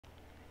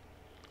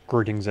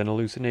Greetings and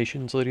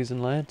hallucinations, ladies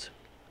and lads.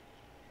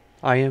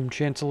 I am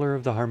Chancellor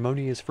of the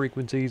harmonious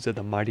frequencies of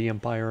the mighty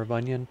Empire of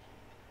Onion,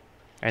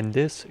 and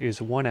this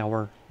is 1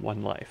 Hour,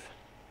 1 Life.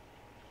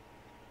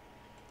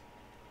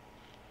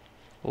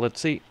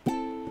 Let's see.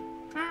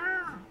 I'm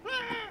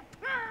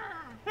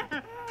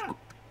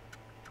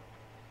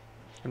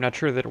not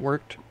sure that it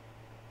worked.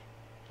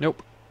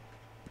 Nope.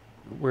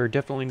 We're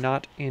definitely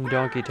not in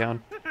Donkey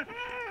Town.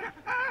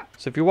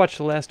 So if you watched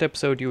the last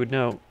episode, you would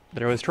know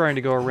that I was trying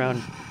to go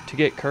around to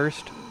get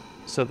cursed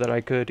so that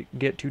I could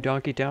get to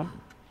Donkey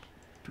Town.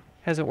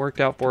 Hasn't worked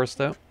out for us,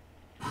 though.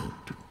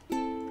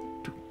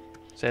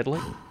 Sadly.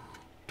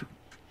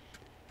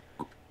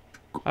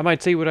 I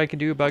might see what I can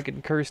do about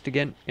getting cursed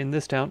again in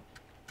this town.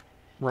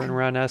 Run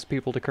around, ask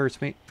people to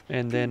curse me,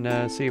 and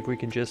then see if we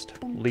can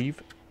just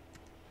leave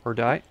or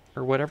die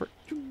or whatever.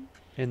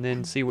 And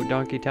then see what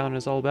Donkey Town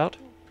is all about.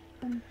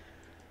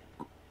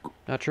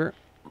 Not sure.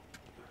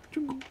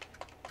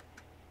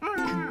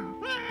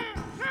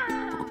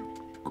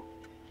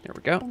 There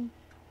we go.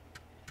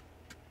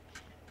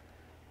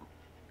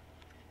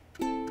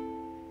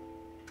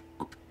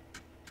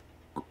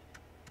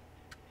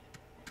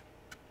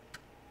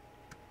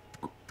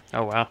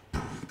 Oh wow.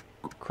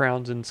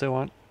 Crowns and so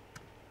on.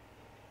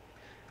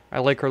 I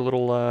like our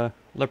little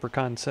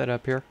leprechaun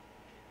setup here.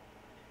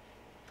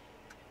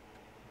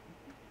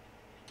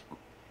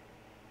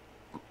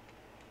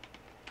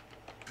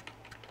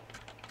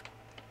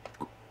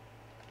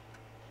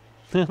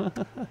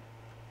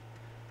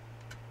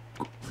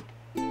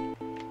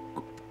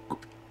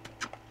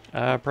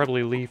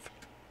 Probably leaf.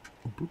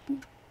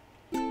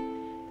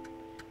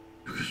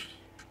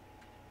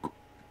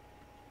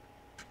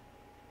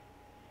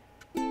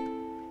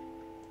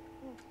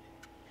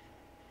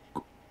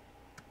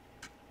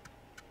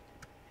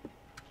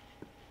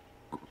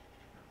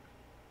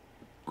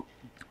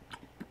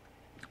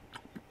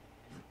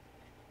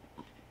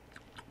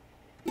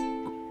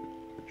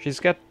 She's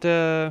got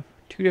 2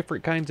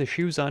 different kinds of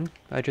shoes on,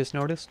 I just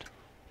noticed.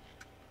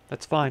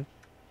 That's fine.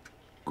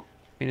 I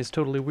mean, it's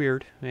totally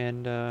weird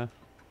and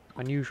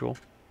unusual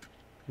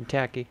and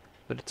tacky,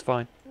 but it's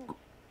fine.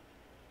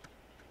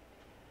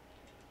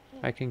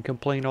 I can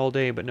complain all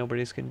day, but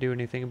nobody's gonna do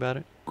anything about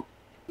it.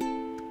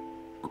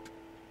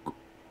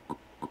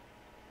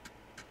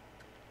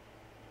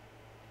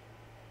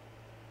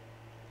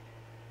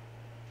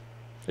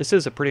 This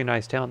is a pretty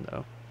nice town,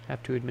 though, I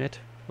have to admit.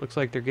 Looks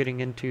like they're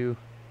getting into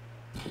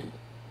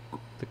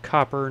the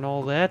copper and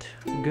all that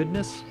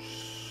goodness.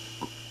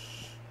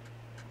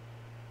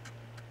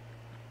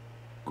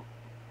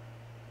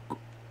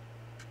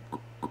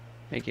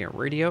 Making a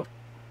radio.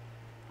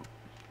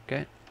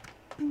 Okay.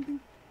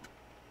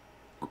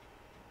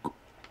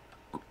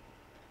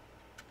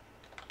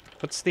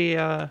 What's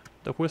the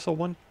whistle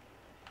one?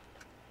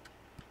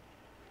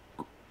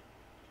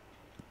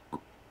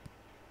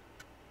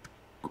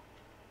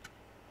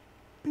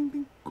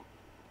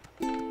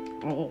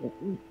 Oh.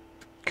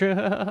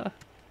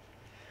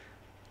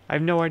 I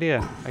have no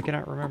idea. I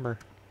cannot remember.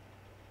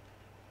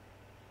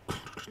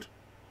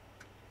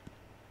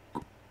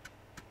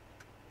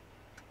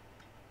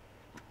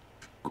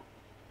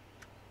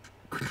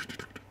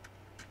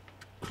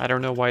 I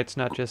don't know why it's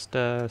not just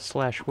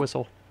slash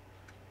whistle.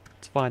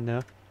 It's fine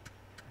though.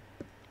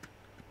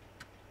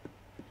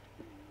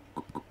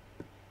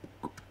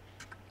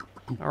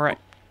 Alright.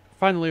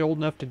 Finally old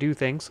enough to do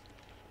things.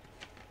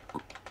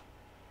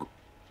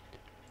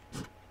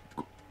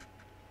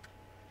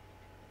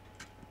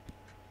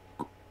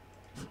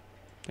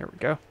 There we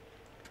go.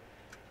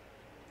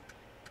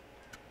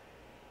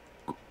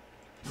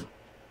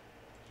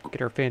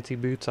 Get our fancy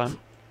boots on.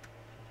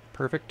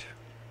 Perfect.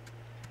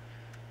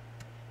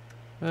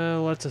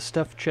 Lots of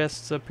stuffed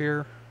chests up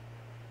here.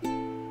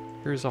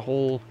 Here's a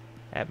whole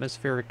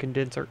atmospheric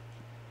condenser.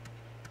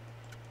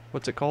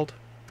 What's it called?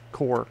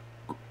 Core.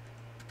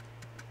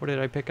 What did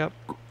I pick up?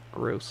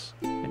 Gross.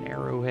 An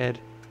arrowhead.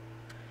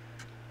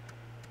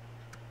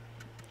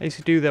 I used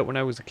to do that when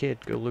I was a kid.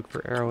 Go look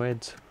for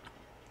arrowheads.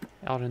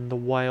 Out in the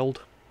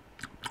wild.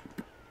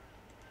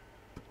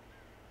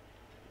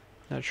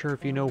 Not sure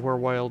if you know where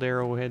wild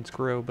arrowheads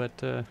grow, but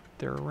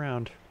they're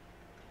around.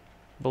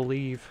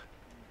 Believe.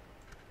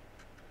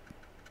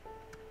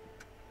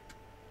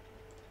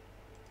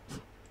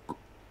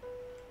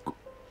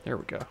 There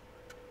we go.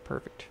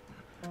 Perfect.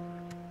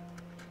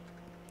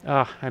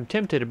 I'm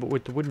tempted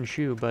with the wooden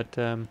shoe, but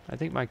I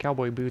think my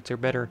cowboy boots are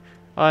better.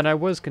 And I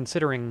was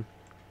considering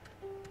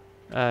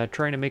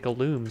trying to make a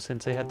loom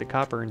since they had the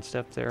copper and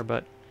stuff there,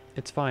 but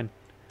it's fine.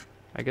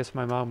 I guess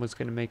my mom was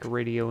going to make a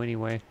radio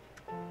anyway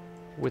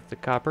with the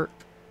copper,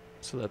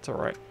 so that's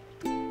alright.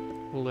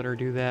 We'll let her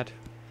do that.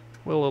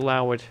 We'll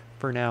allow it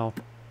for now.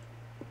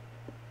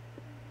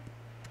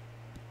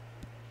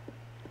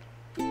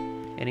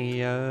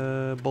 Any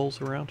bowls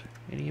around?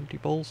 Any empty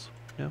bowls?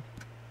 No?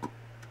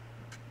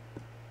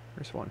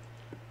 There's one.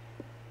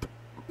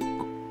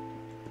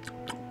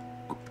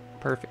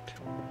 Perfect.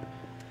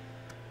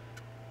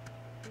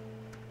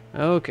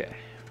 Okay.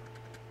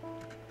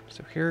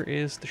 So here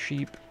is the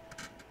sheep.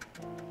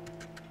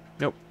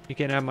 Nope, you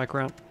can't have my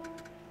crown.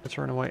 Let's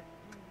run away.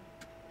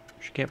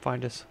 She can't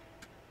find us.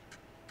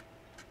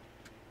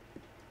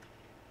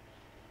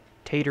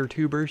 Tater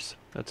tubers.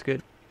 That's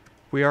good.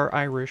 We are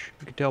Irish.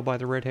 You can tell by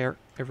the red hair.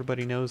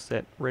 Everybody knows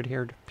that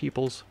red-haired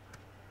peoples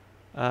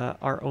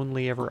are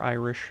only ever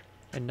Irish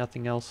and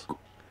nothing else.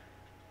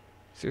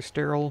 These are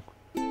sterile.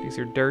 These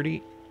are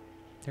dirty.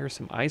 There's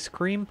some ice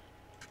cream.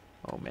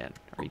 Oh man,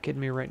 are you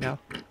kidding me right now?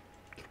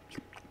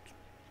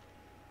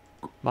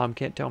 Mom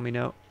can't tell me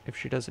no if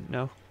she doesn't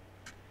know.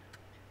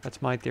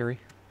 That's my theory.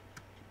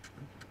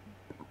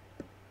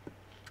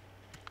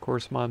 Of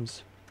course,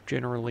 moms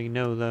generally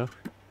know though.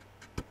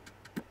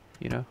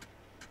 You know.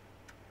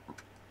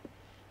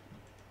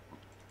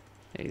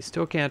 Yeah, you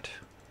still can't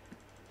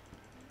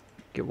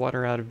get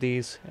water out of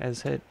these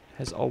as it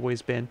has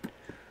always been.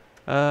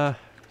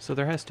 So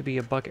there has to be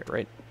a bucket,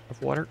 right,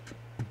 of water.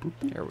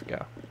 There we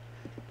go.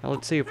 Now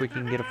let's see if we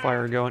can get a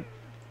fire going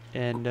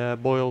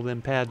and boil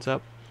them pads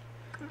up.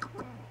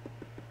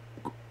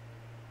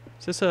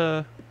 Is this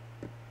a...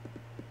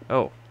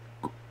 Oh.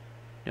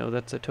 No,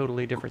 that's a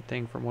totally different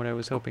thing from what I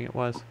was hoping it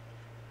was.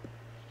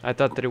 I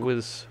thought that it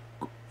was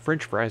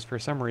French fries for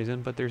some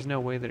reason, but there's no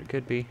way that it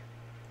could be.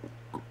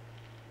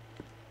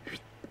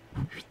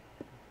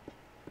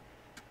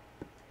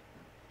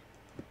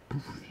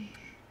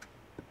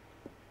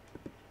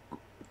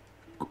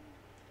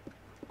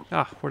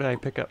 Ah, what did I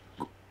pick up?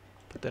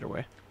 Put that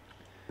away.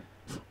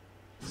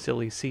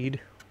 Silly seed.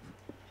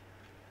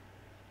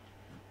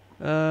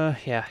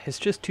 Yeah, it's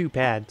just 2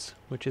 pads,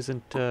 which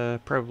isn't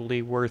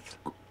probably worth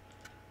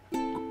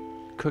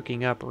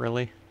cooking up,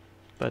 really.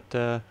 But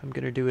I'm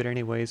gonna do it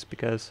anyways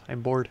because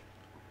I'm bored.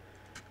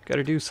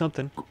 Gotta do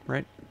something,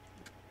 right?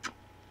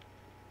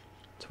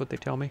 That's what they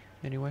tell me,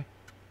 anyway.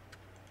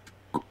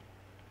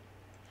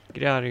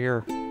 Get out of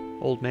here,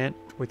 old man,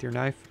 with your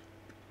knife.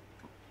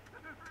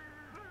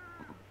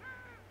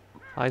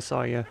 I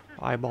saw you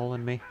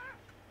eyeballing me.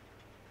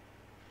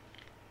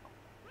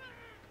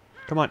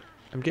 Come on,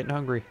 I'm getting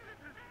hungry.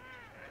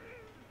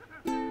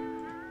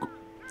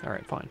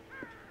 Alright, fine.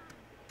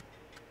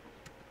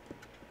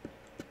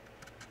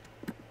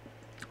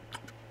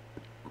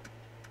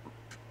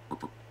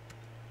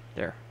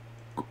 There.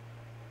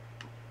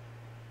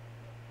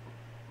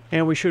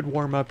 And we should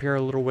warm up here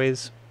a little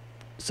ways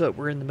so that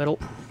we're in the middle.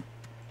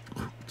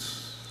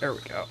 There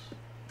we go.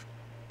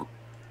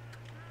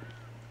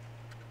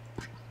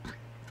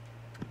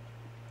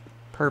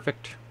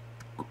 Perfect.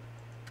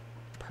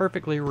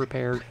 Perfectly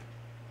repaired.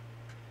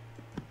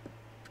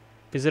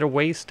 Is it a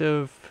waste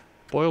of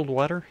boiled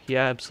water?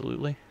 Yeah,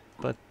 absolutely.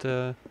 But,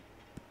 who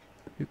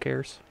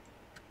cares?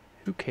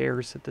 Who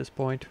cares at this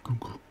point?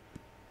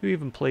 Who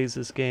even plays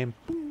this game?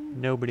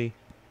 Nobody.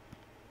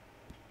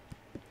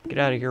 Get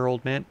out of here,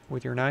 old man,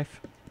 with your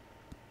knife.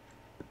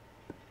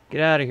 Get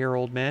out of here,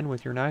 old man,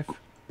 with your knife.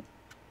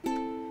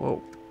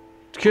 Whoa.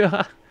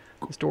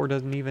 This door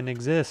doesn't even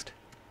exist.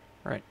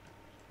 Right.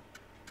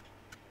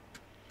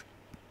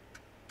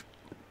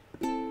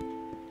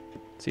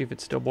 See if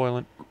it's still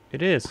boiling.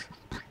 It is.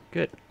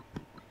 Good.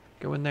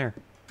 Go in there.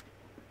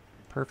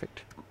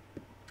 Perfect.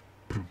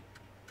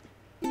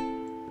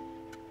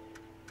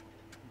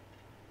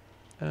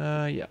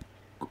 Yeah.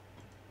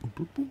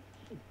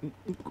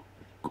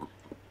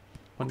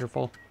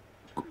 Wonderful.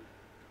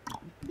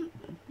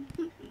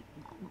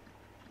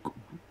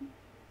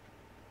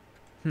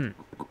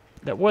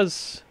 That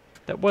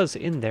was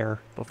in there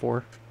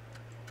before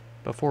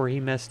he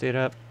messed it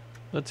up.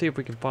 Let's see if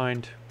we can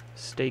find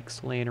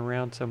steaks laying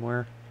around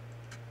somewhere.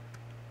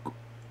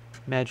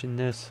 Imagine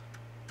this.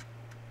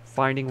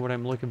 Finding what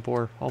I'm looking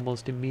for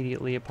almost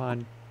immediately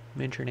upon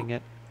mentioning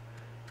it.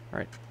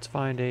 Alright, let's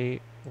find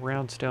a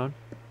round stone.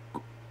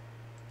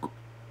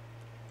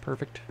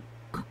 Perfect.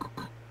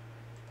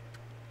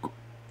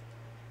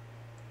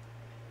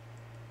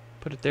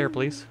 Put it there,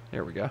 please.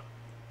 There we go.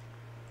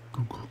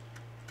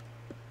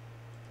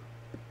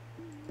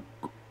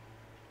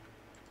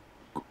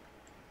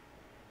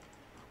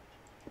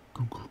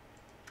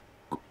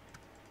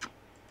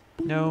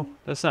 No,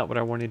 that's not what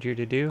I wanted you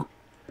to do.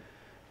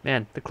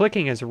 Man, the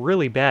clicking is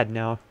really bad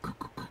now.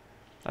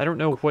 I don't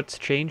know what's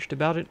changed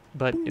about it,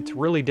 but it's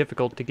really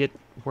difficult to get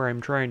where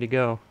I'm trying to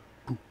go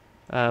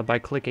by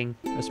clicking,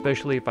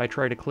 especially if I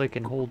try to click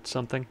and hold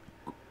something.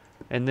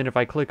 And then if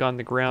I click on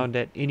the ground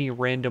at any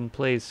random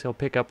place, he'll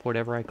pick up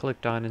whatever I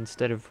clicked on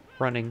instead of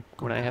running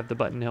when I have the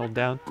button held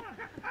down.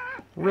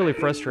 Really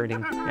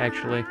frustrating,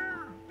 actually.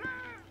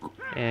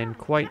 And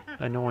quite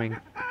annoying.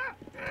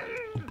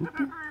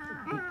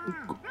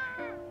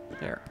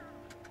 There.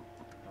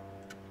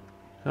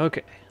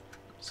 Okay,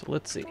 so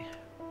let's see.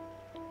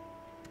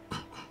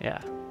 Yeah,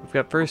 we've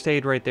got first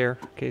aid right there,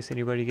 in case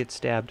anybody gets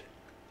stabbed.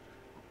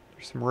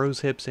 There's some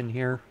rose hips in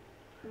here.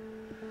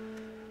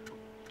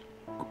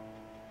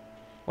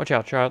 Watch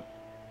out, child.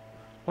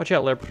 Watch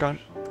out, leprechaun.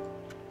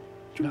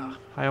 Ah,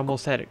 I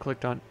almost had it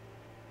clicked on.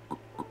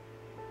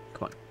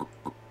 Come on.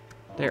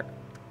 There.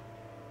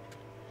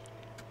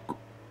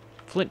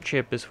 Flint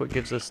chip is what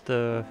gives us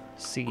the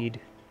seed.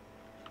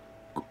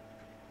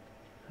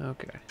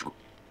 Okay.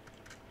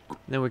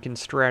 Then we can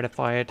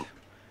stratify it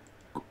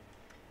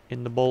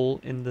in the bowl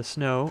in the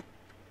snow.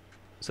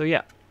 So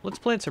yeah, let's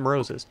plant some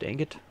roses, dang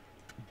it.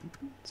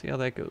 See how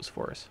that goes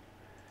for us.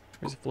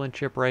 There's a flint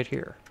chip right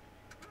here.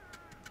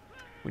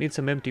 We need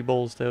some empty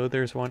bowls, though.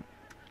 There's one.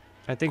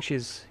 I think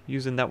she's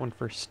using that one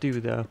for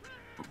stew, though.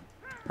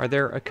 Are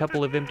there a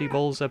couple of empty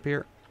bowls up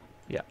here?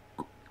 Yeah.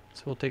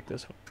 So we'll take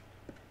this one.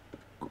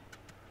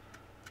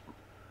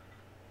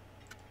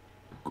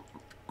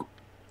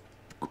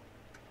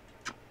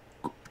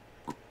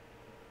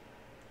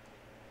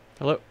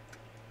 Hello?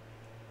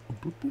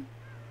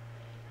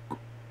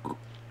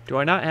 Do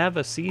I not have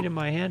a seed in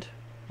my hand?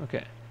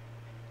 Okay.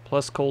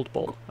 Plus cold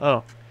bowl.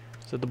 Oh.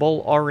 So the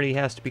bowl already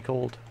has to be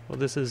cold. Well,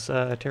 this is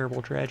a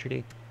terrible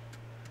tragedy.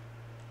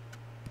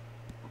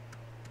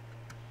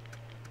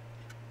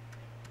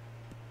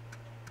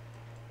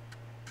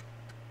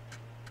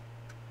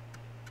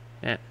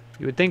 Man,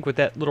 you would think with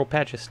that little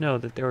patch of snow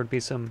that there would be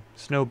some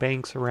snow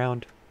banks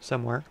around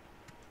somewhere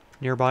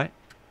nearby.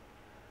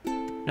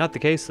 Not the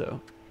case,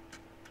 though.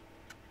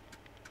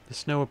 The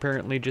snow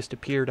apparently just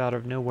appeared out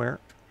of nowhere,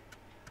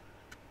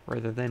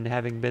 rather than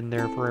having been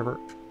there forever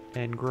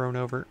and grown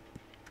over.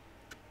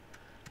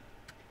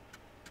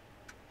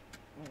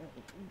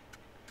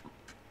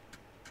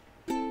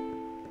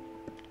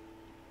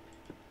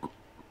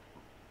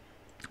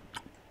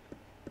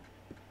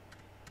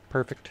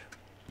 Perfect.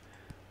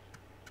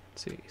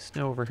 Let's see,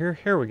 snow over here.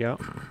 Here we go.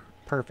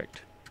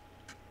 Perfect.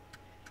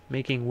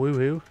 Making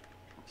woohoo.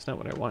 It's not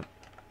what I want.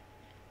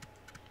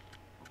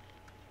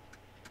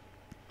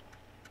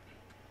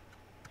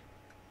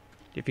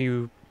 If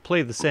you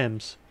play The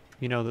Sims,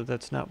 you know that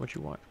that's not what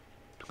you want.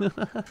 It's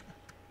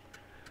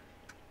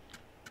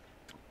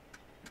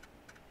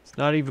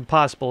not even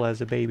possible as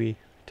a baby,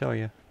 I tell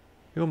you.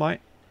 Who am I?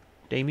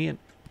 Damien?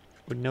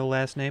 With no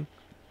last name?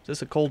 Is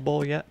this a cold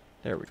bowl yet?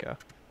 There we go.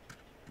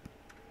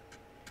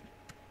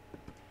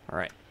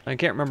 Alright. I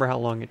can't remember how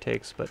long it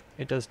takes, but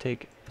it does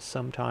take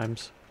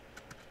sometimes.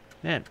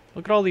 Man,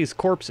 look at all these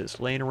corpses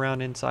laying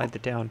around inside the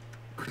town.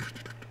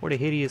 What a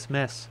hideous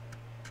mess.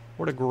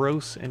 What a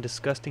gross and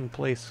disgusting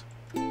place.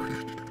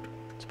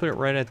 Let's put it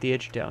right at the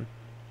edge of town.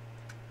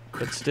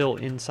 But still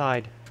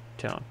inside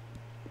town.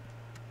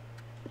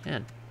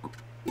 Man,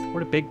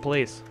 what a big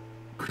place.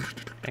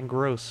 And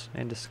gross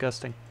and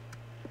disgusting.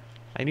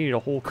 I need a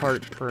whole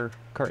cart for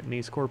carting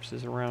these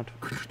corpses around.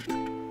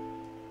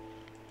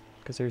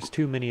 Because there's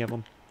too many of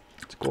them.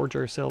 Let's gorge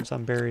ourselves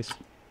on berries.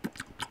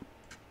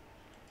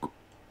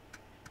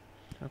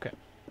 Okay.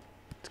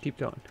 Let's keep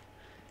going.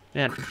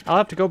 Man, I'll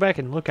have to go back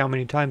and look how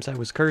many times I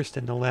was cursed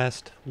in the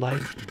last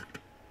life.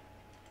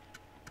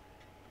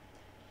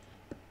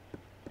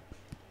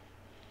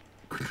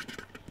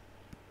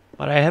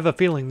 But I have a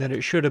feeling that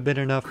it should have been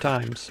enough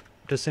times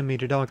to send me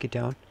to Donkey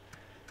Town.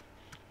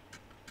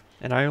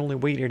 And I only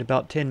waited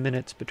about 10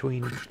 minutes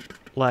between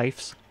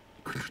lives.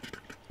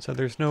 So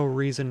there's no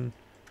reason...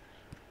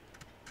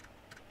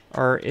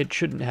 Or it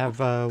shouldn't have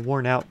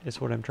worn out,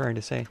 is what I'm trying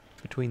to say,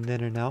 between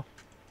then and now.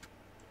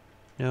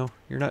 No,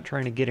 you're not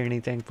trying to get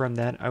anything from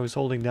that. I was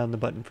holding down the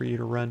button for you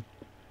to run.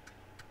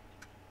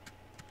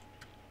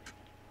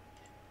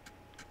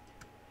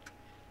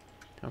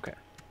 Okay.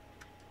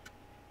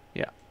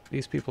 Yeah,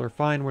 these people are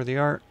fine where they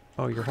are.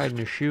 Oh, you're hiding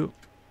a shoe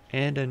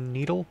and a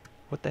needle?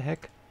 What the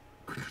heck?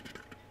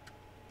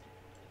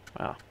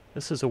 Wow,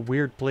 this is a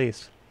weird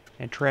place.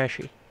 And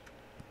trashy.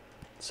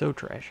 So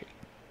trashy.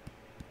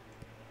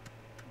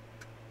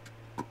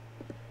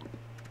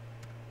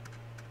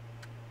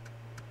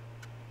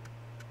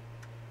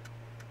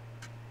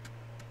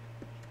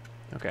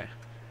 Okay.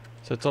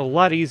 So it's a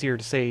lot easier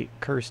to say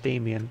Curse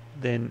Damien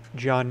than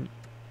John...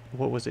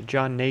 What was it?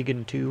 John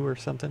Nagan 2 or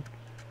something?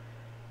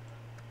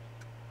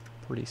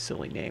 Pretty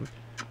silly name.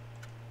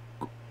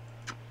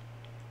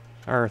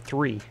 Or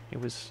 3. It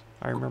was...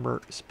 I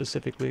remember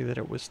specifically that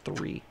it was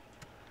 3.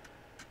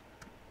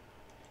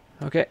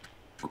 Okay.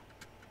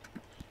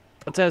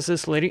 Let's ask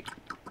this lady.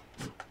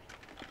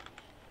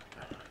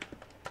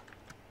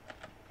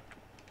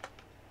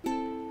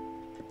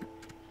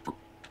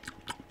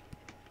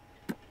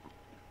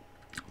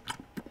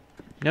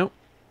 Nope.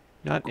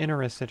 Not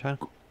interested, huh?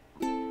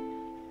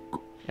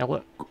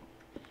 Ella.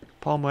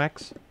 Palm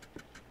wax.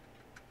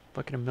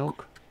 Bucket of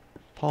milk.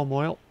 Palm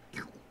oil.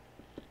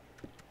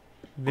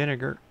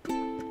 Vinegar.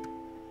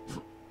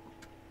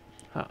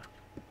 Huh.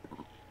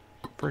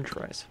 French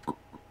fries.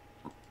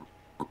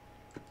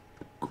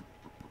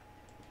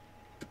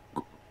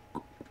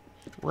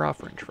 Raw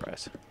French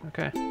fries.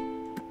 Okay.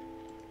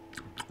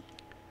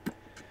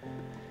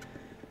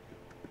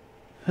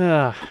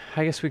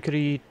 I guess we could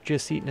have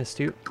just eaten a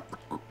stew.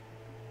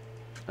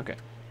 Okay.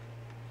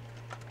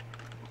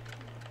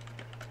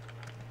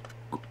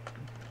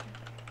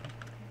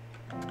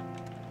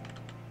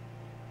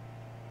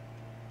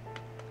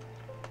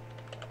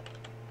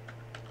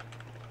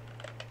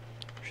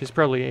 She's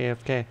probably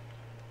AFK.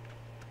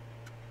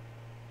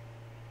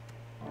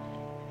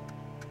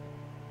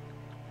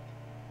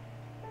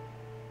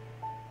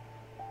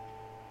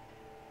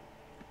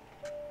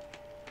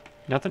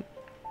 Nothing?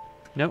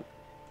 Nope.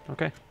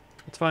 Okay.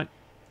 It's fine.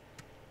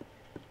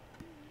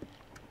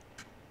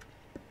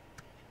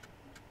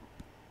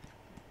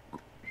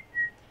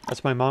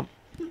 That's my mom.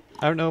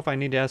 I don't know if I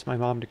need to ask my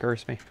mom to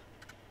curse me.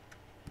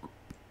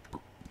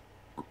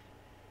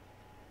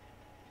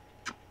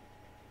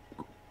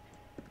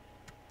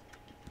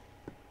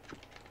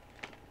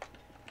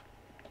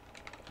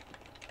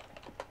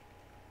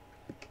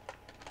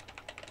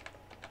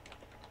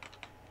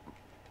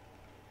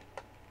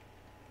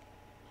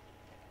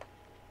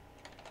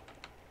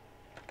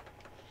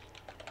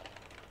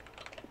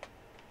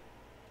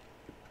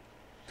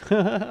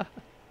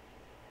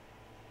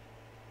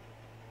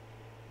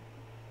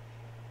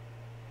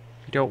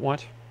 You don't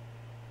want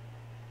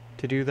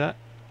to do that?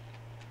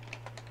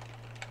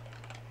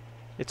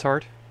 It's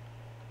hard.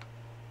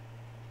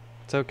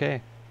 It's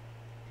okay.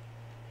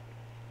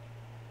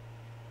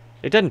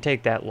 It doesn't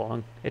take that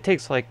long. It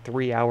takes like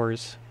 3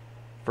 hours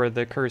for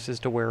the curses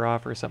to wear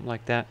off or something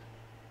like that.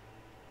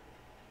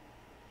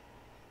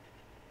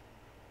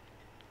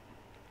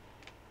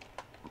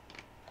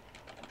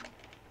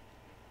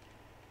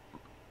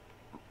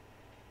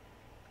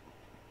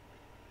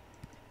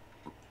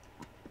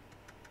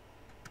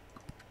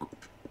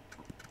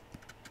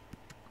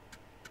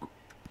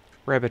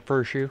 Rabbit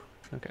fur shoe.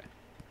 Okay.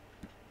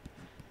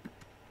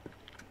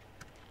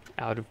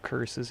 Out of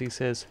curses, he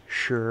says.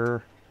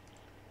 Sure.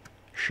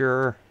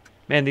 Sure.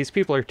 Man, these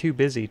people are too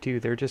busy,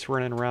 too. They're just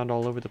running around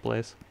all over the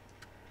place.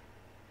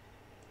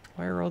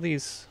 Why are all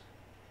these...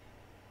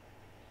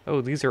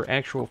 Oh, these are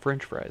actual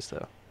French fries,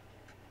 though.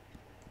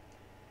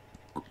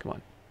 Come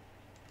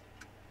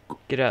on.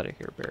 Get out of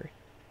here, Barry.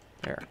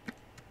 There.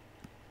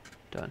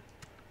 Done.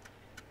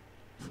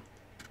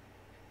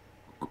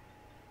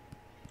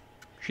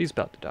 She's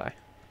about to die.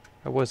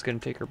 I was going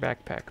to take her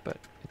backpack, but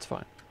it's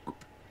fine.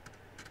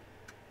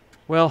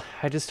 Well,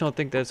 I just don't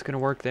think that's going to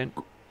work then.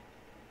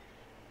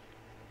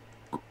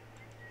 We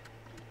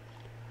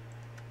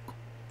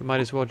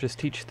might as well just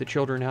teach the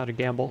children how to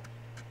gamble.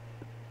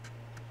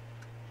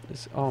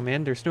 Oh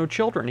man, there's no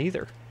children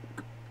either.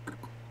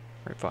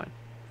 Alright, fine.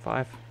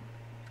 5.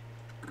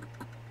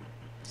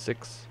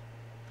 6.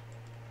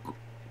 That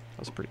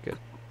was pretty good.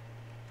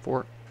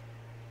 4.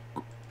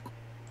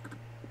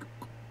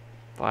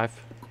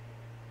 5.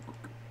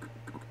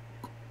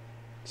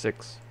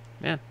 6.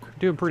 Man, I'm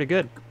doing pretty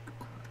good.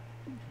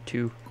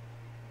 2.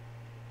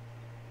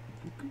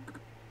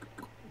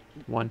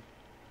 1.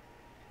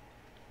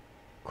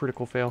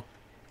 Critical fail.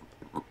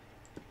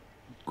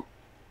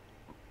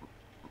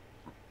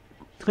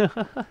 Good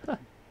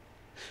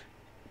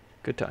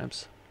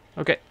times.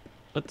 Okay,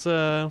 let's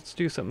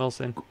do something else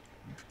then.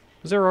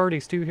 Was there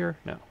already stew here?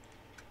 No.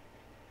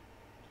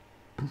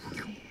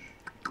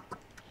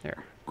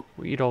 There.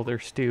 We eat all their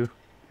stew,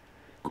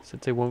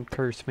 since they won't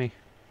curse me.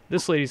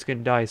 This lady's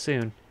gonna die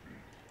soon.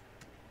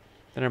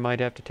 Then I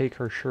might have to take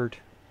her shirt.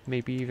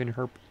 Maybe even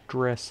her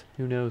dress.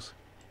 Who knows?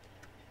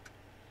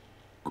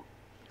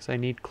 Because I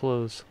need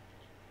clothes.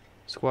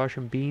 Squash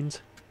and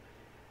beans?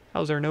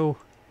 How's there no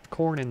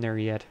corn in there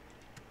yet?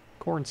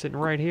 Corn sitting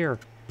right here.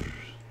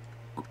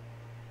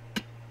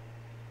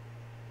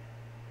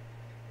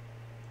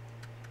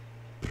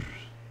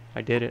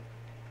 I did it.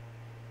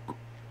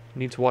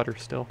 Needs water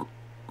still.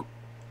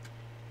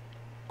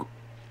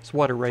 It's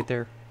water right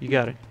there. You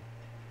got it.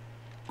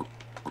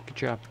 Good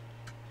job.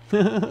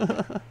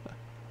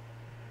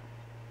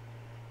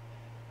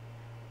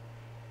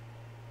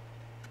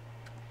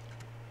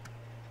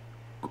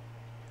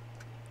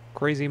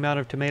 Crazy amount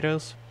of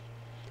tomatoes.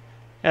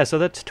 Yeah, so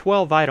that's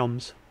 12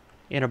 items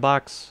in a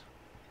box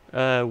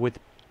with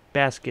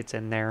baskets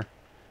in there.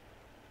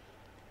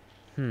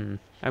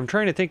 I'm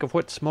trying to think of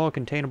what small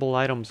containable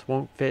items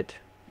won't fit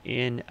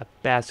in a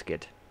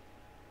basket.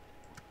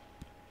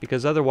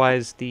 Because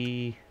otherwise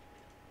the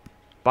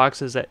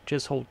boxes that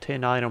just hold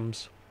 10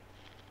 items...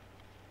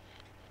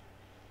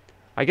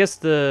 I guess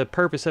the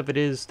purpose of it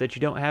is that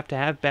you don't have to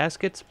have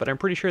baskets, but I'm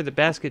pretty sure the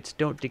baskets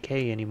don't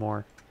decay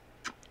anymore.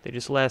 They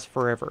just last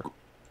forever.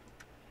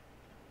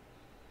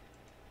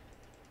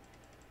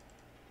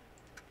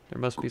 There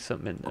must be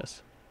something in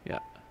this. Yeah.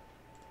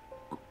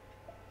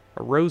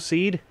 A rose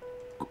seed?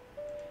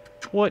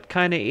 What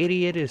kind of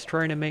idiot is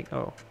trying to make...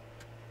 Oh.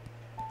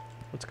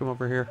 Let's come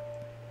over here.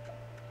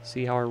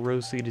 See how our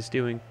rose seed is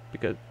doing.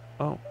 Because...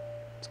 Oh.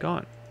 It's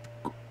gone.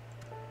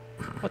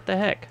 What the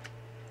heck?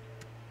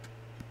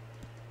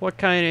 What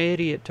kind of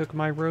idiot took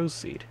my rose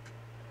seed?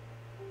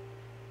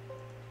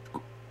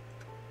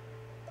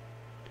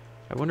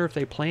 I wonder if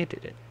they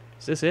planted it.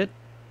 Is this it?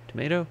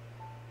 Tomato?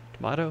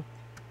 Tomato?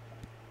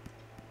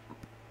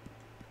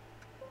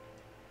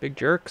 Big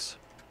jerks?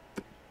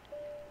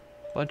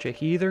 Bunch of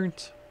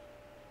heathens?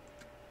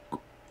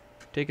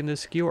 Taking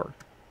this skewer.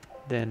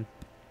 Then,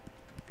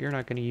 if you're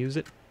not going to use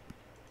it.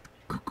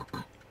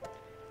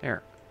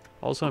 There.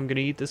 Also, I'm going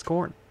to eat this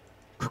corn.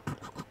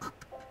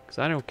 Because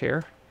I don't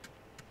care.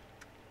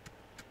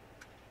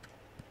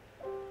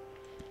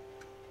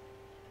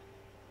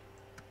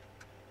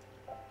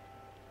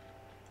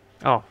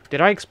 Oh, did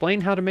I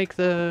explain how to make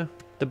the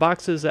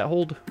boxes that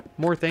hold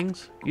more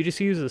things? You just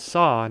use a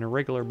saw in a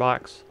regular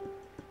box.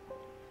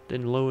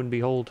 Then lo and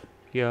behold,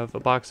 you have a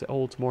box that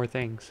holds more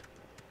things.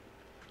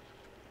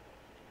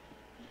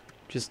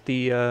 Just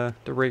the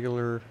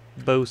regular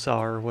bow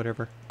saw or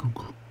whatever.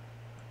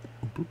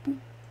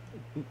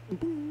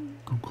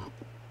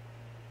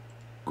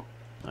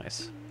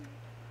 Nice.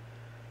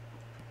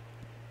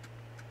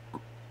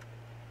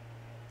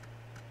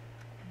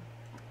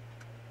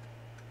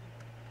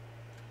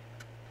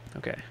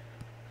 Okay.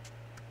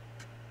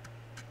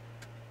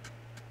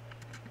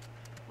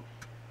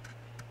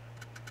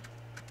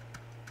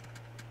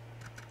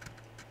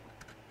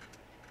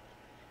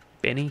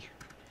 Benny?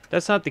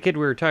 That's not the kid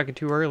we were talking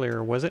to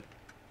earlier, was it?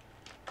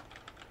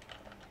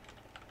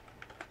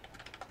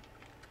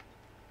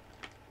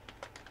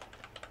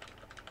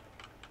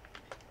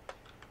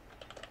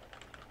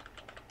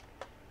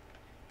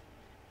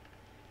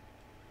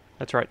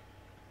 That's right.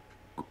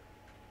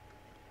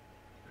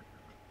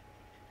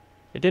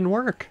 It didn't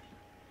work.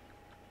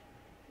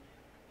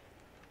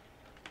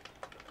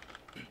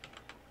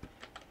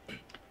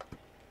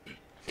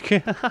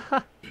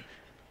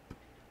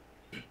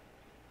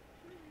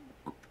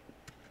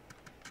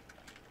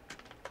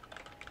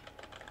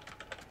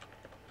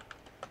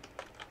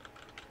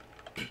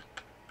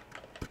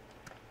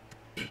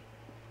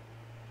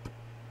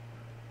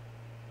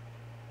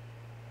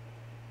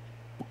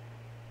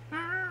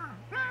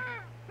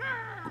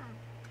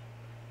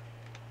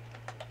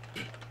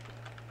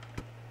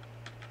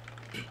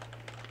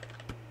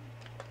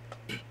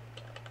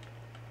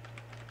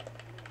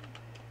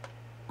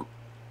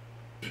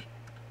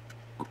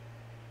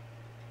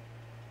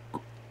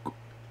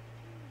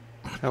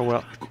 Oh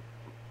well.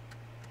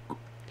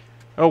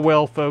 Oh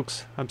well,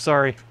 folks. I'm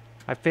sorry.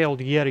 I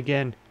failed yet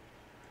again.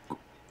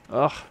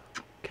 Ugh.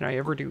 Can I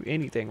ever do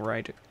anything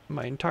right in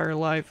my entire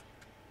life?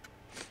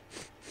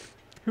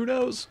 Who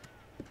knows?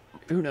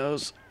 Who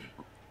knows?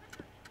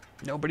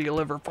 Nobody will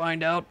ever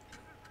find out.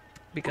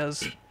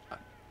 Because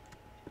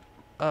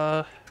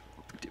I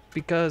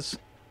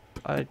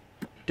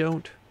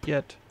don't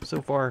yet,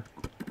 so far,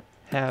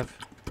 ever.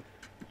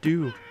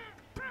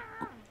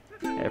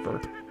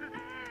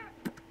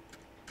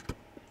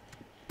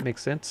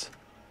 Makes sense.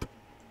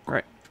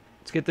 Alright,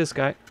 let's get this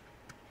guy.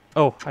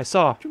 Oh, I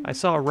saw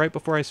right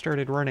before I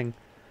started running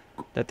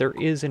that there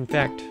is, in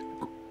fact,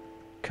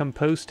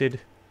 composted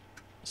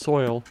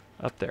soil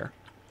up there.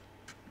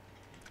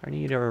 I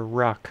need a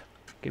rock.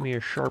 Give me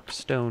a sharp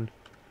stone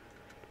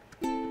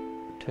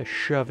to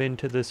shove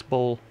into this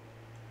bowl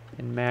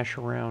and mash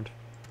around.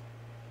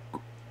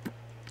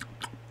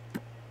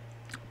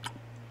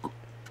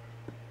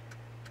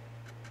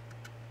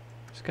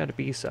 There's got to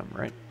be some,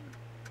 right?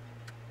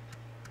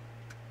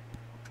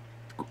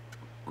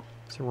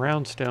 It's a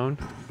round stone.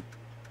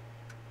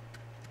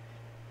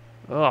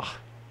 Ugh.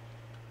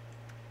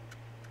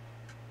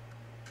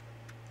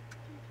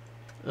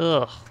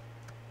 Ugh.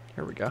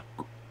 Here we go.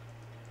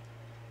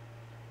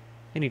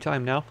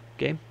 Anytime now,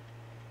 game.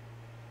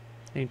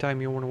 Anytime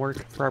you want to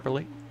work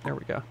properly. There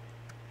we go.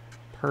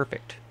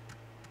 Perfect.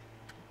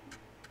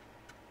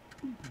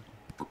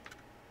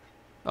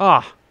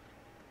 Ah!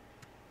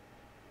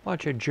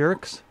 Bunch of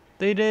jerks.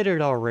 They did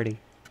it already.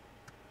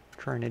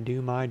 Trying to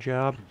do my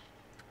job.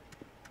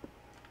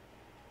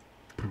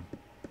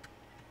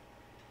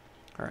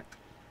 Alright.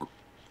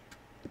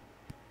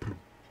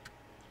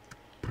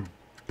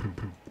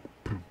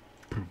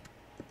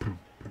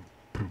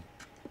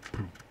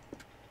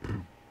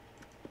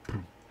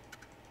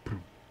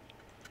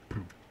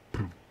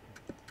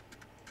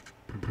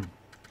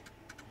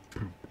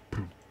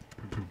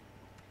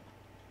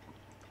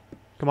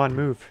 Come on,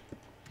 move.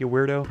 You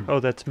weirdo. Oh,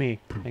 that's me.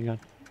 Hang on.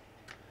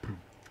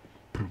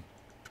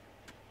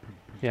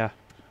 Yeah.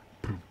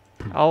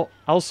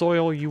 I'll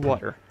soil, you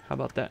water. How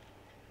about that?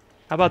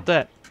 How about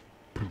that?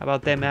 How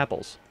about them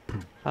apples?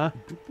 Huh?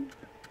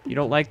 You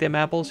don't like them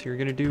apples? You're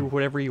gonna do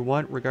whatever you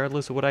want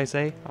regardless of what I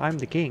say? I'm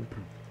the king.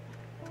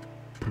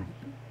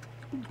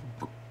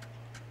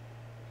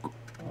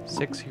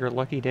 6 your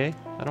lucky day?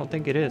 I don't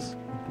think it is.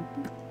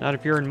 Not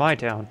if you're in my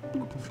town.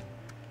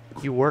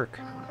 You work.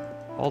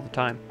 All the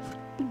time.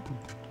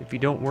 If you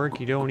don't work,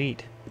 you don't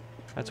eat.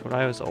 That's what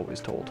I was always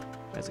told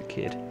as a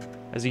kid.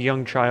 As a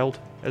young child.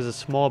 As a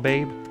small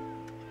babe.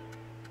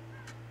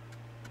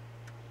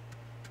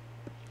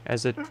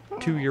 As a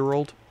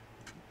 2-year-old.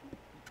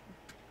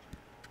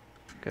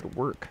 Gotta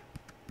work.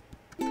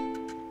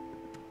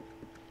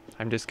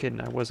 I'm just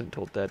kidding. I wasn't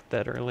told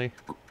that early.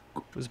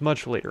 It was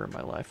much later in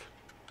my life.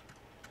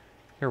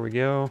 Here we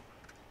go.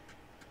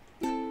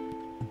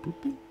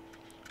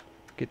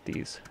 Get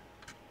these.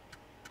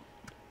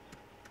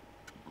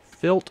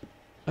 Filt.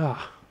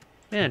 Ah,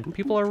 man,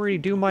 people already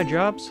do my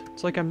jobs?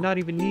 It's like I'm not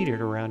even needed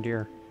around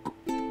here.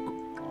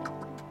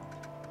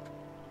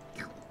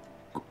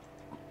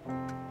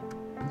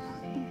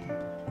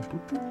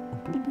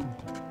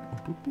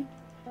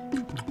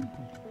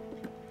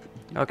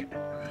 Okay.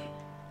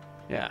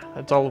 Yeah,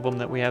 that's all of them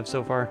that we have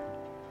so far.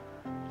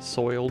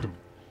 Soiled.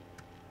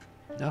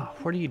 Oh,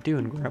 what are you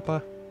doing,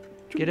 Grandpa?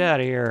 Get out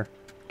of here.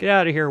 Get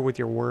out of here with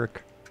your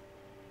work.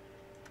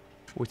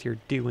 With your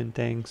doing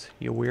things,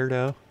 you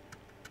weirdo.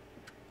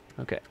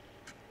 Okay.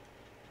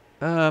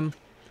 I'm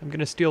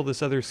gonna steal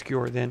this other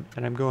skewer then,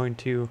 and I'm going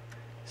to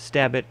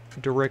stab it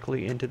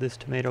directly into this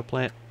tomato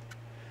plant.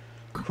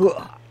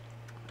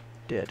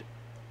 Dead.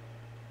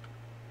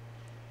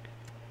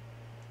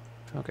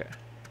 Okay.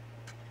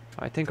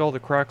 I think all the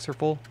crocks are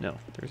full. No,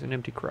 there's an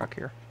empty crock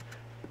here.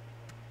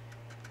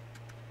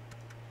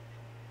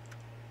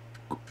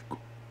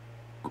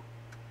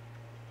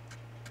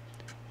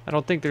 I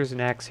don't think there's an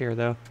axe here,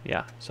 though.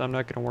 Yeah, so I'm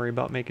not going to worry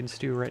about making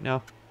stew right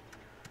now.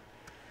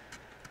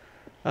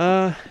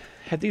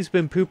 Have these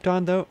been pooped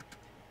on, though?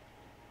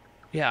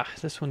 Yeah,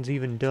 this one's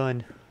even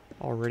done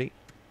already.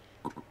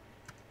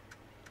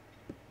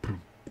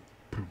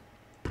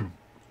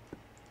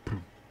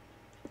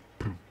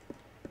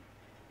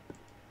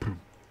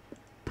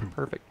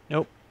 Perfect.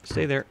 Nope.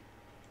 Stay there.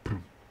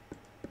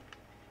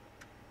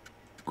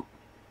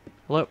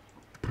 Hello?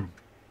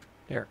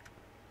 There.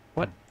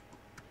 What?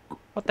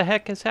 What the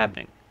heck is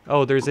happening?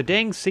 Oh, there's a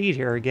dang seed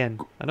here again.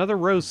 Another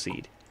rose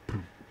seed.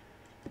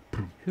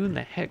 Who in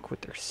the heck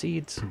with their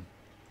seeds?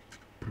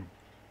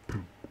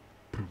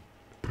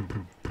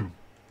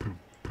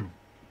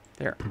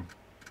 There.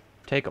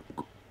 Take them.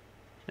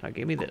 Now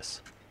give me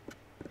this.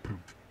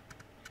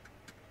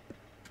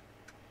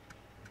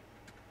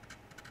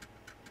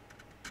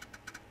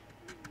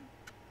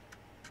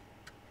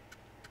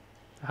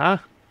 Huh?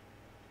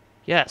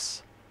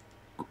 Yes.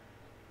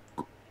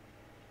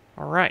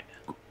 Alright.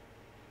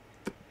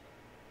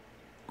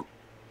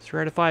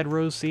 Stratified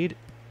rose seed.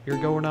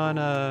 You're going on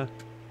a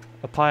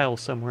pile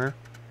somewhere.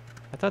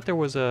 I thought there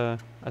was a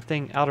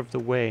thing out of the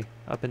way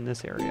up in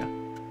this area.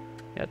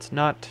 Yeah, it's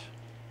not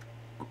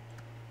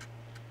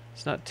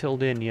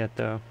tilled in yet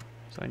though,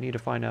 so I need to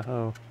find a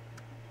hoe.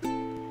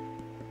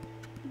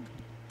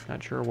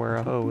 Not sure where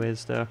a hoe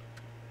is though.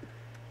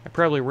 I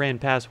probably ran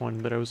past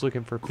one, but I was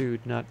looking for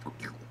food, not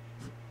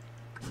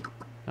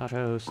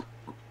hoes.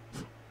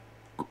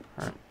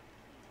 Alright.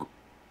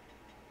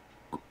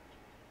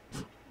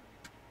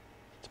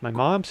 Is my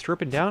mom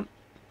stripping down?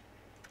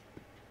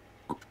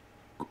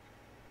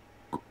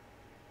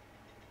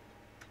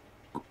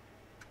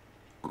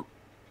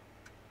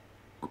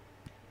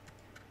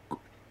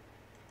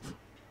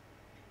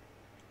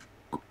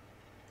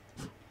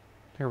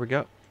 There we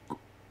go.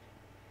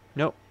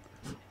 Nope.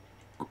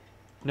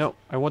 No,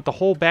 I want the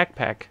whole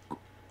backpack.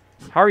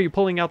 How are you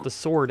pulling out the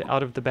sword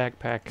out of the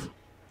backpack?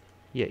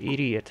 You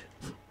idiot.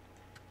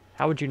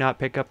 How would you not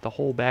pick up the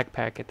whole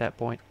backpack at that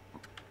point?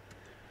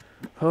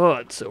 Oh,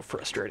 it's so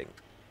frustrating.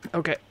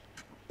 Okay.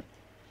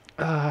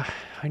 I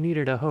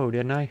needed a hoe,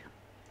 didn't I?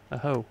 A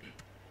hoe.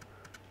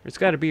 There's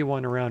got to be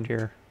one around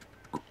here.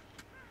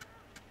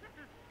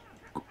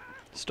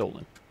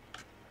 Stolen.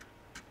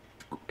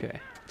 Okay,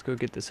 let's go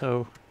get this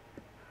hoe.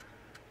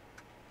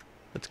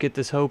 Let's get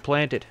this hoe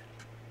planted.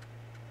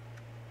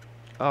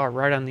 Oh,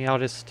 right on the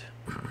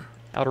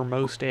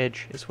outermost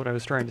edge is what I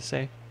was trying to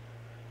say.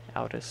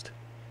 Outest.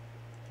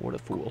 What a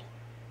fool.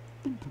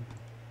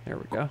 There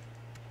we go.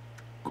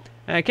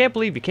 And I can't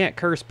believe you can't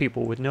curse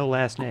people with no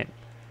last name.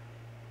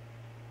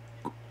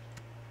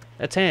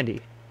 That's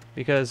handy,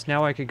 because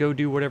now I could go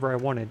do whatever I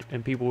wanted,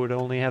 and people would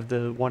only have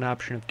the one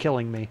option of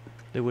killing me.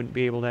 They wouldn't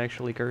be able to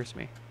actually curse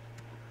me.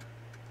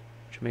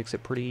 Which makes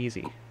it pretty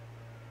easy.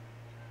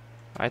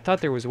 I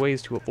thought there was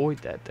ways to avoid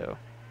that, though.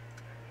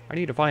 I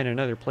need to find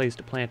another place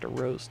to plant a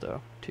rose,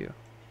 though, too.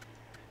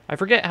 I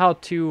forget how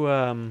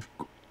to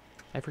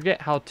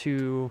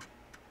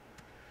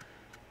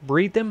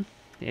breed them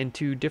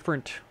into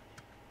different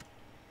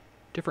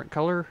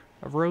color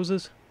of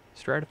roses,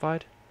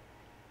 stratified.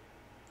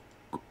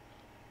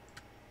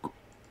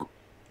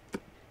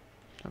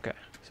 Okay,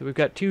 so we've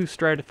got 2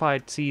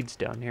 stratified seeds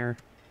down here.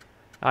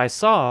 I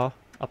saw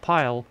a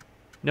pile.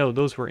 No,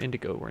 those were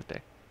indigo, weren't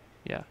they?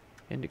 Yeah,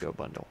 indigo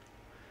bundle.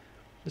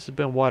 This has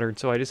been watered,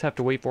 so I just have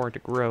to wait for it to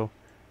grow.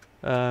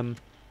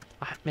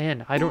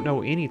 Man, I don't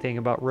know anything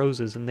about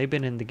roses, and they've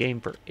been in the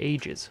game for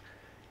ages.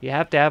 You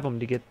have to have them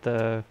to get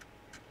the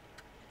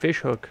fish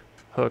hook,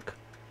 so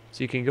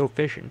you can go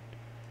fishing.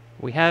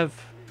 We have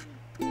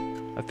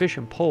a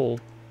fishing pole.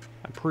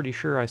 I'm pretty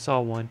sure I saw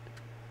one.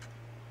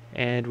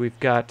 And we've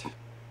got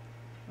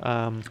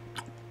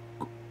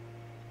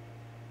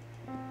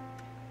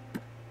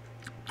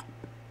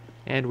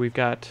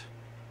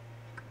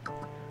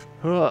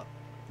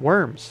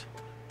worms.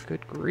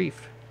 Good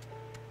grief.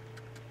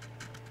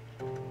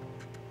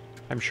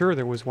 I'm sure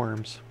there was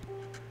worms.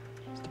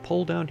 Is the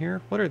pole down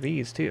here? What are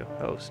these, too?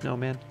 Oh,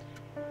 snowman.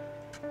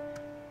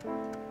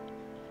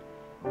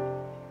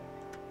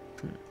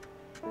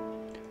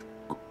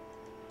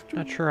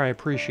 Not sure I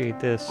appreciate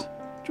this.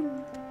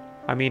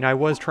 I mean, I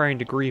was trying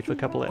to grief a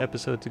couple of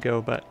episodes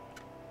ago, but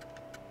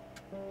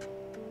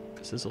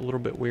this is a little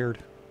bit weird.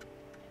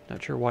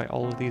 Not sure why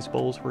all of these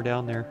bowls were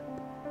down there.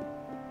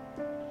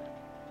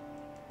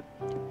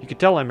 You could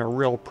tell I'm a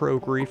real pro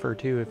griefer,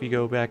 too, if you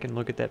go back and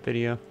look at that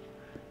video.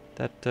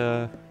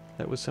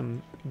 That was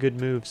some good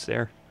moves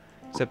there.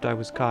 Except I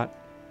was caught.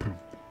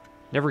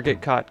 Never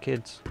get caught,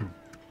 kids.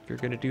 If you're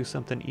gonna do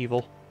something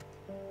evil,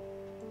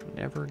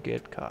 never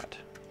get caught.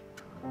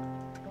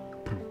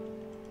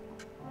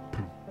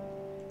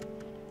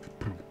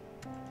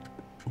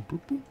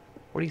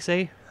 What do you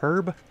say?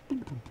 Herb?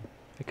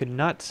 I could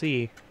not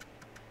see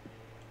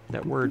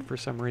that word for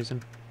some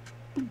reason.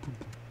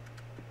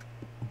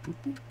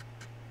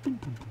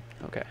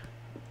 Okay.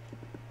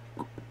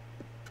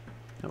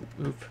 No,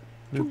 move.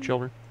 Move,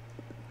 children.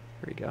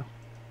 There you go.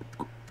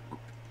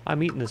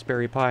 I'm eating this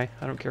berry pie.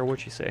 I don't care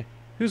what you say.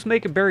 Who's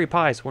making berry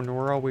pies when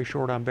we're always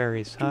short on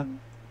berries, huh?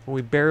 When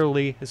we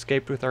barely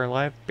escaped with our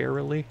life?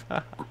 Barely?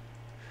 Ha ha.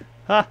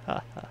 Ha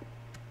ha ha.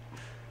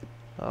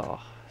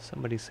 Oh,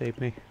 somebody save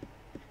me.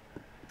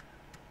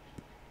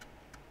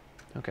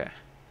 Okay.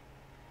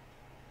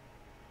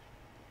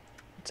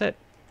 What's that?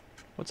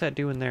 What's that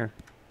doing there?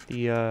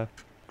 The,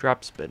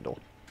 drop spindle.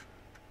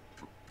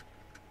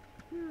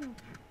 Is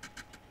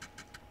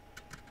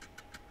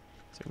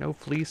there no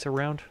fleece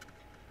around?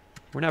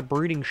 We're not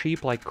breeding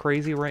sheep like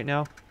crazy right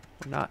now.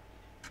 We're not.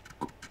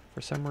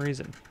 For some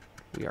reason.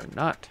 We are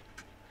not.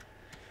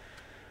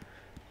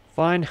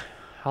 Fine.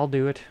 I'll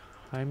do it.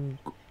 I'm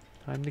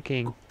the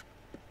king.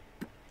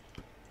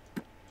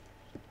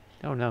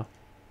 Oh no.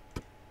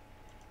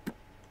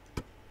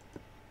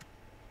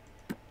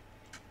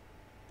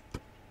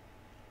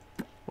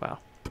 Wow.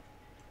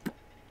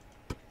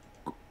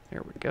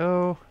 There we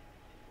go.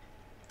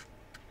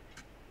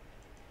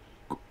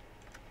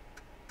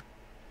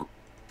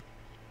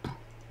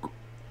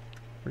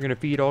 We're gonna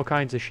feed all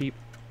kinds of sheep.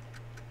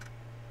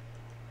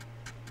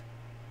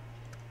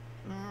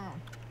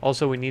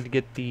 Also, we need to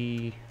get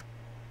the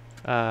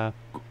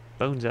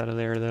bones out of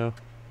there, though.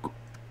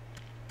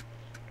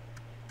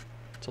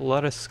 It's a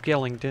lot of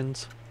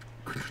skeletons.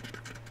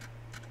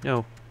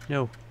 No,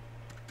 no,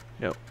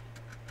 no.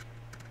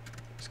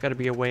 There's got to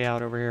be a way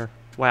out over here.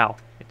 Wow,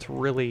 it's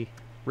really,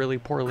 really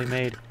poorly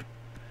made.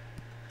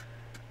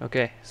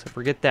 Okay, so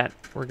forget that.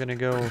 We're gonna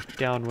go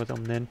down with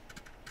them then.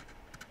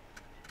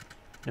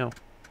 No.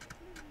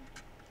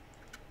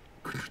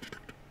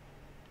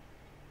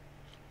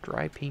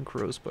 Dry pink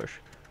rosebush.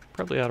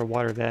 Probably ought to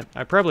water that.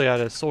 I probably ought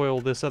to soil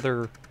this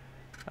other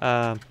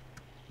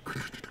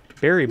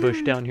berry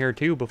bush down here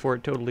too before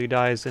it totally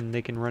dies and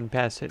they can run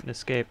past it and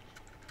escape.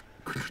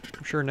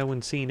 I'm sure no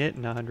one's seen it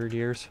in 100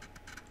 years,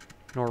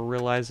 nor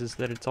realizes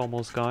that it's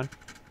almost gone.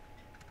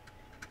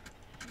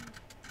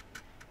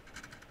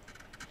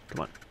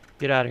 Come on,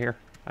 get out of here.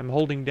 I'm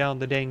holding down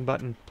the dang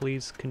button.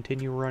 Please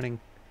continue running.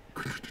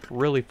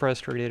 Really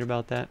frustrated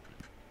about that.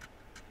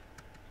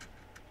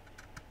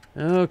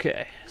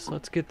 Okay, so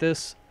let's get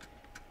this.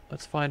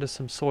 Let's find us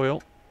some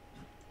soil.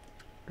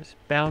 There's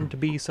bound to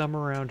be some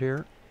around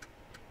here.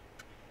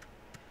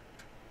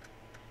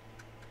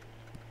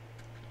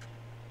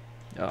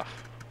 Ah,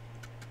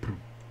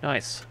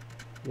 nice.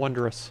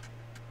 Wondrous.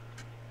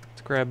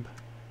 Let's grab...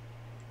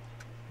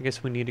 I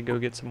guess we need to go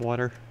get some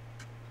water.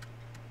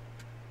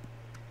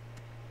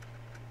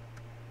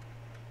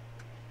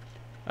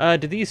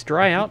 Did these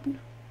dry out?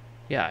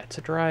 Yeah, it's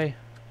a dry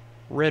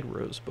red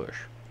rose bush.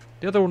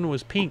 The other one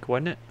was pink,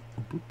 wasn't it?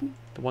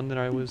 The one that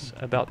I was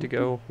about to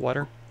go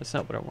water? That's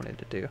not what I wanted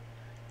to do.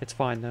 It's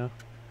fine, though.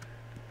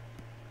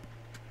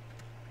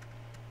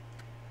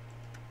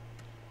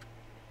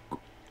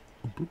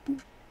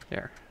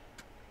 There.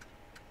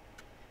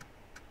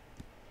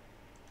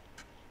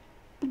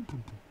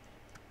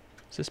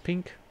 Is this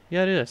pink?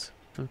 Yeah, it is.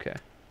 Okay.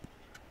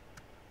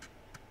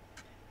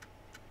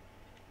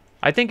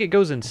 I think it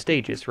goes in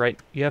stages, right?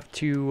 You have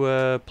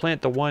to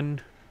plant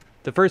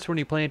the first one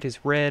you plant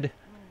is red,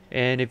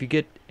 and if you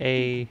get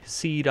a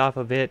seed off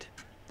of it,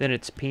 then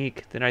it's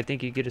pink. Then I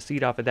think you get a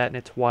seed off of that and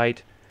it's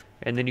white,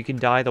 and then you can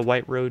dye the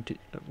white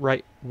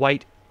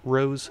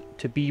rose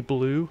to be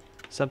blue,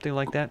 something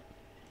like that.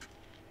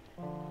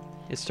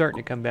 It's starting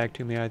to come back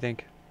to me, I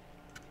think.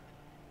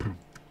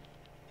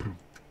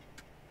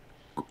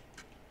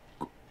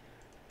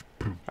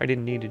 I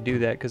didn't need to do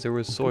that because there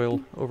was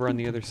soil over on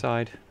the other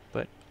side,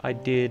 but I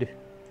did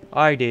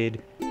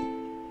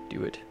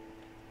do it.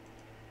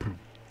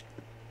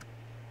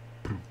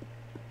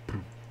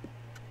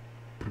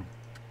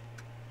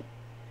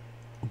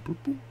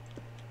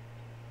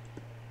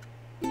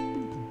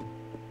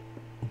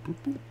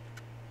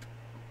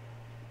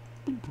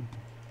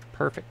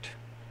 Perfect.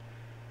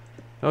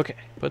 Okay,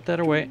 put that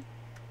away.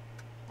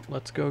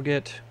 Let's go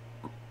get...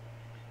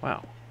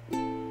 Wow.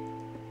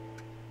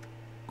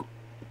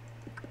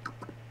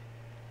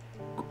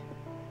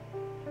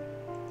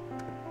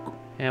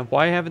 And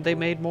why haven't they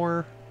made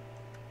more?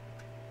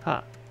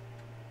 Huh.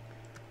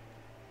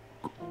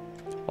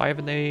 Why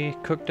haven't they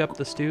cooked up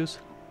the stews?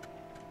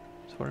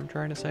 That's what I'm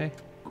trying to say.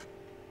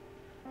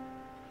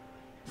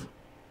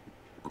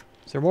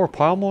 Is there more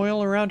palm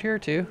oil around here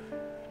too?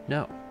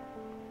 No.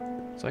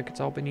 It's like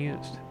it's all been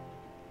used.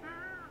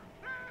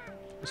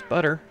 There's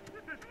butter.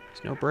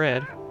 There's no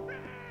bread.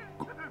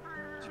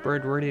 There's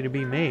bread ready to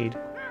be made.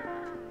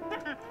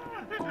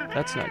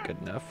 That's not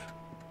good enough.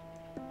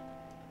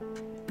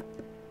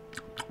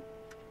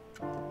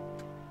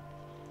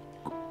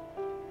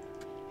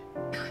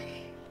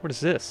 What is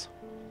this?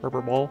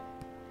 Rubber ball?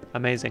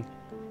 Amazing.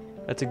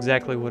 That's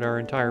exactly what our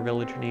entire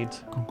village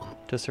needs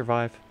to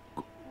survive.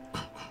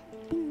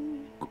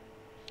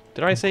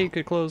 Did I say you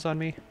could close on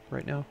me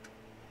right now?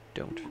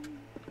 Don't.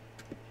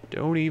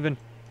 Don't even.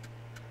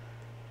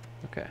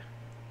 Okay.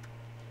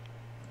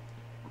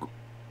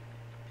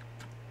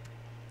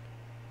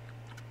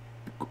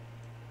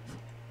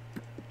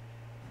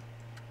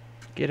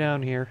 Get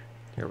down here.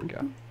 There we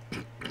go.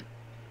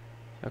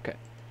 Okay.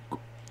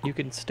 You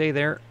can stay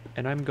there,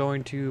 and I'm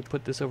going to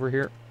put this over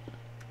here.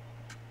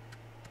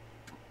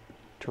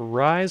 To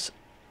rise.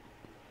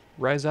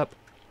 Rise up.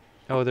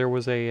 Oh, there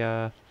was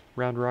a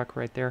round rock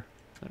right there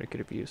that I could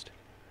have used.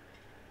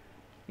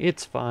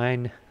 It's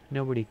fine.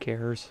 Nobody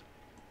cares.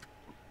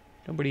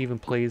 Nobody even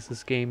plays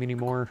this game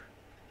anymore.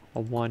 A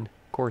 1.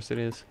 Of course it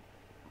is.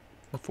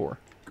 A 4.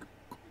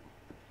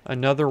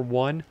 Another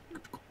 1.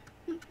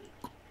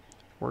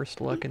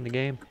 Worst luck in the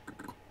game.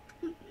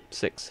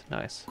 6.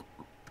 Nice.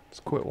 Let's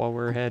quit while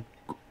we're ahead.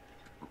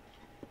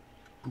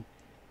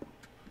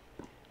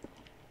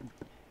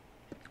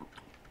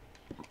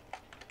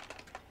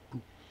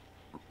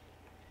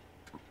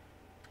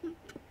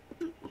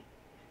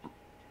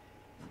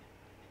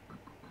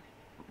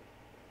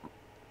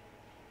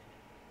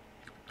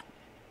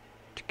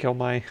 To kill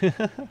my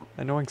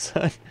annoying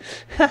son.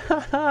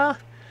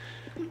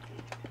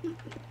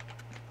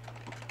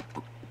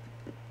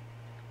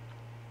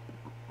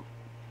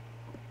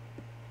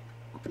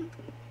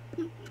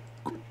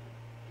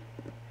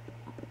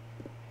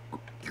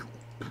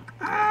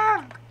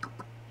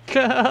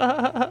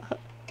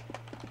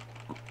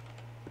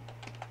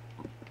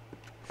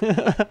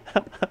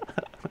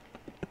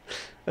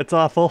 That's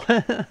awful.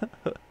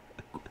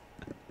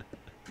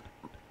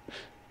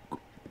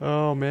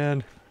 Oh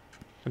man.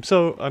 I'm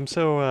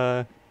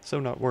so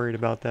not worried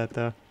about that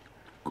though.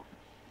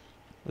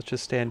 Let's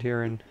just stand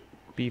here and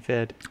be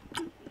fed.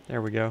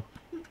 There we go.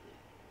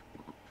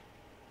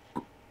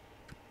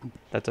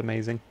 That's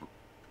amazing.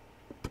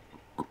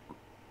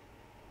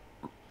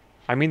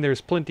 I mean,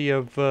 there's plenty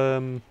of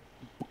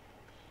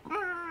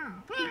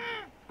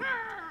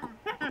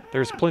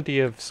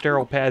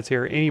sterile pads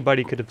here.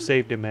 Anybody could have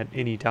saved him at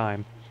any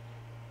time.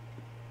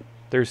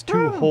 There's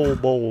 2 whole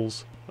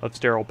bowls of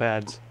sterile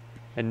pads,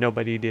 and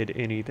nobody did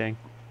anything.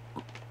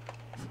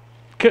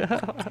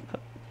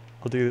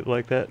 I'll do it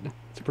like that.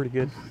 It's pretty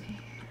good.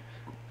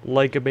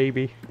 Like a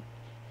baby.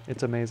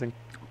 It's amazing.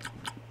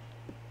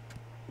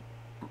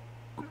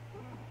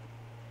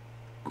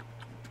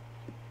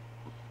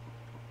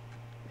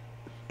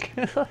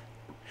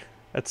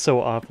 That's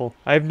so awful.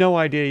 I have no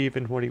idea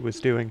even what he was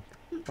doing,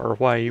 or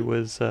why he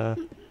was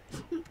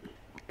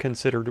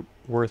considered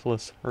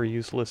worthless or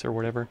useless or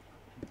whatever.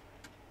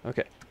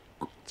 Okay,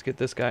 let's get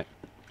this guy.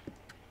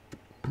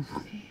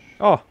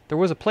 Oh, there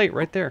was a plate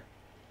right there.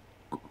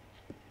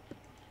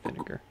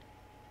 Vinegar.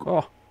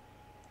 Oh,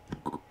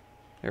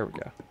 there we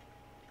go.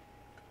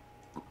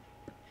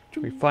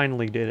 We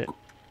finally did it.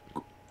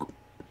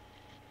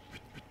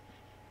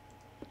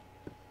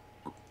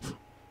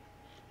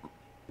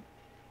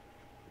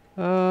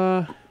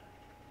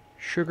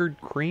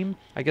 Sugared cream?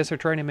 I guess they're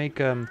trying to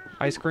make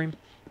ice cream.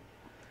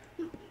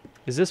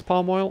 Is this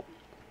palm oil?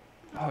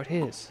 Oh, it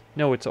is.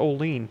 No, it's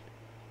olein.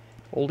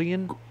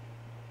 Olein?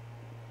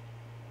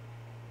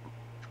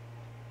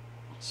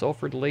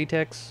 Sulfured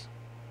latex?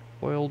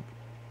 Oiled?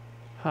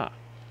 Huh.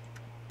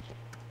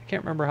 I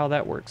can't remember how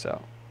that works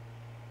out.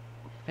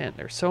 Man,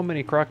 there's so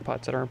many crock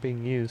pots that aren't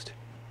being used.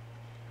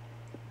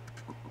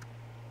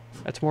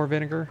 That's more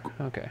vinegar?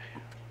 Okay.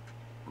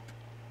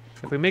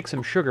 If we make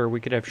some sugar, we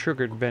could have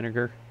sugared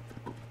vinegar.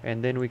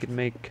 And then we could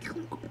make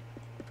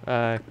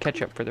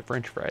ketchup for the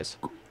French fries.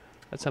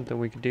 That's something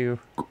we could do.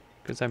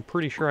 Because I'm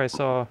pretty sure I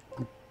saw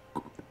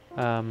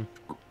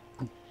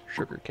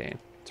sugar cane.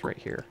 It's right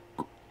here.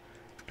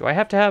 Do I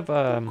have to have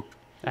a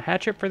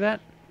hatchet for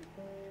that?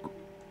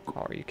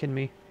 Oh, are you kidding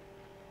me?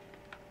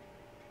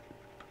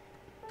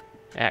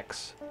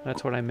 X.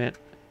 That's what I meant.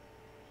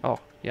 Oh,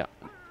 yeah.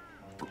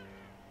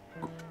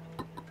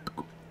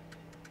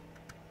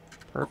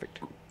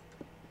 Perfect.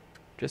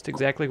 Just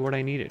exactly what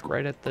I needed,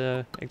 right at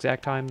the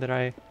exact time that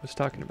I was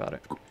talking about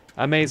it.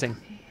 Amazing.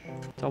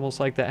 It's almost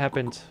like that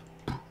happens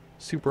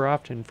super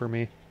often for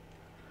me.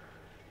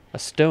 A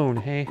stone,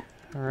 hey?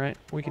 Alright,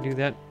 we can do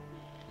that.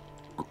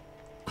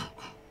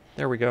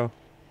 There we go.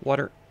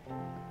 Water.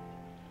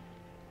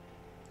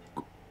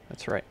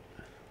 That's right.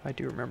 I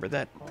do remember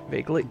that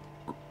vaguely.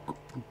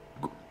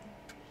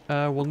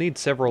 We'll need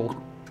several,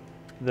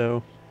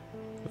 though,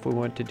 if we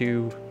want to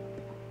do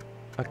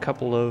a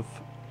couple of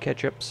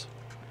ketchups.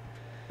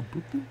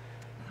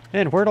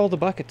 And where'd all the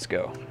buckets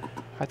go?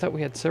 I thought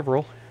we had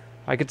several.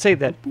 I could say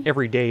that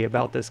every day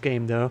about this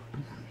game, though,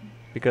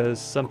 because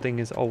something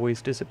is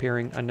always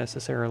disappearing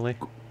unnecessarily.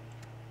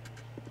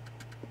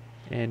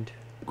 And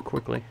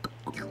quickly.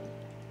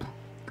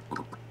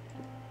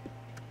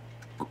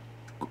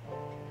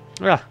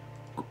 Ah!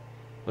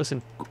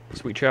 Listen,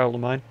 sweet child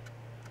of mine.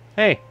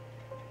 Hey!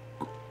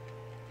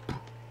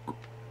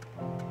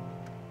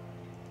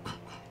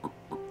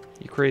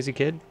 You crazy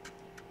kid?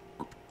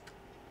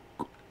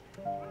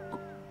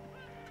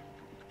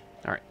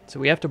 Alright, so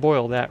we have to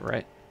boil that,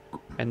 right?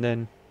 And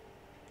then,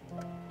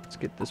 let's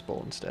get this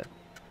bowl instead.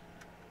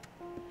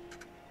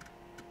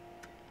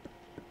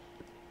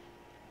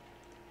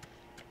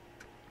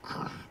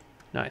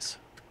 Nice.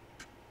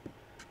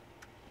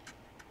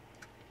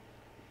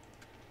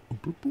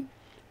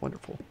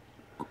 Wonderful.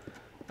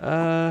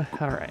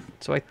 Alright.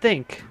 So I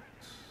think...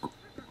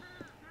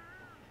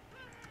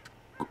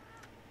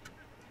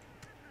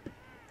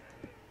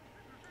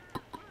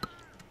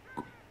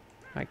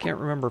 I can't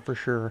remember for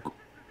sure.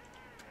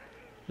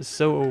 It's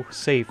so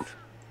safe,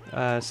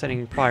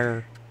 setting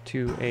fire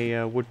to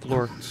a wood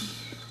floor.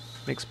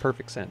 Makes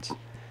perfect sense.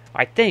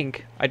 I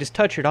think I just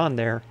touch it on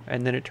there,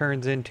 and then it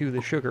turns into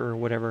the sugar or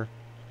whatever.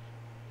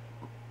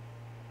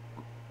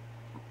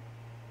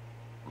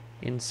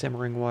 In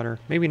simmering water.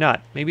 Maybe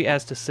not. Maybe it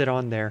has to sit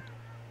on there.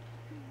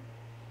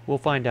 We'll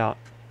find out.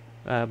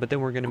 But then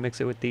we're going to mix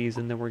it with these,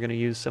 and then we're going to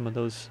use some of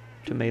those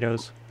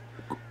tomatoes.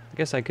 I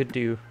guess I could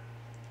do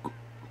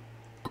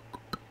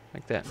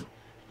like that.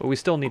 But we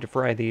still need to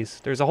fry these.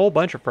 There's a whole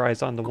bunch of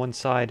fries on the one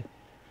side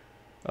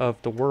of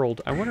the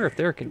world. I wonder if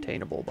they're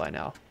containable by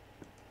now.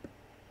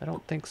 I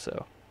don't think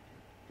so.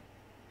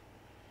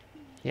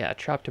 Yeah,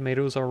 chopped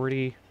tomatoes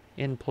already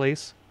in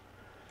place.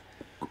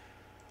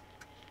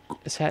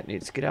 This hat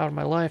needs to get out of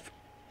my life.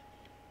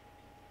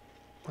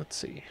 Let's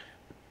see.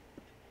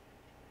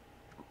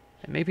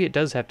 And maybe it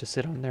does have to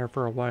sit on there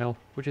for a while,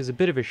 which is a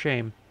bit of a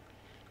shame.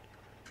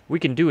 We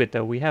can do it,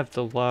 though. We have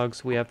the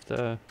logs, we have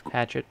the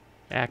hatchet,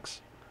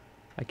 axe.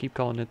 I keep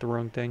calling it the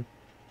wrong thing.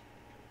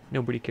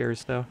 Nobody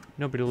cares, though.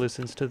 Nobody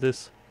listens to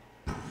this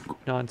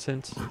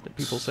nonsense that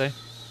people say.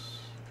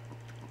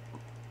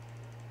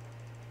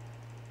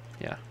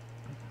 Yeah.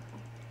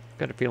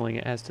 Got a feeling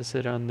it has to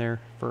sit on there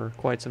for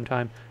quite some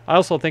time. I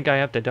also think I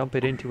have to dump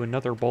it into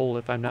another bowl,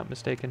 if I'm not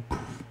mistaken.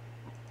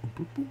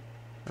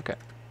 Okay.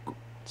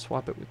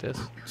 Swap it with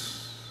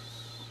this.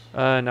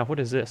 Now what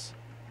is this?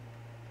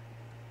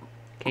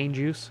 Cane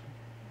juice?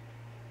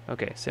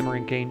 Okay,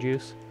 simmering cane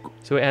juice.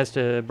 So it has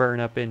to burn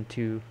up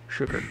into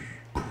sugar.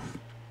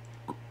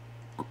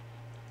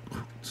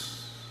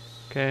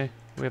 Okay,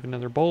 we have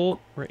another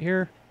bowl right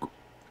here.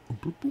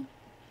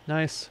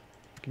 Nice.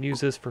 Can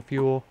use this for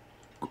fuel,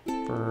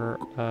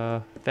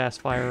 for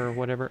fast fire or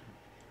whatever.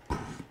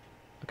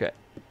 Okay,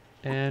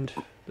 and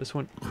this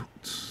one.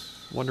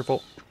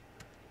 Wonderful.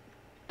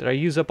 Did I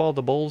use up all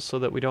the bowls so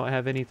that we don't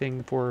have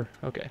anything for...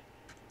 Okay.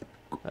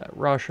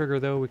 Raw sugar,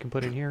 though, we can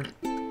put in here.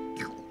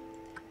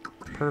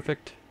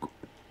 Perfect.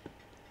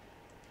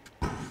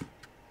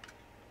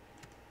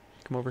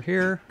 Come over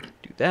here.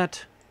 Do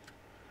that.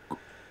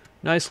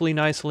 Nicely,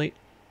 nicely.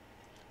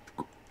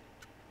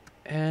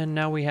 And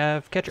now we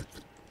have ketchup.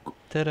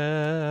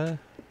 Ta-da!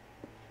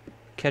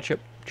 Ketchup,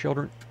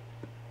 children.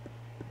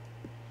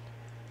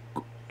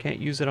 Can't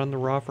use it on the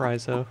raw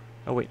fries, though.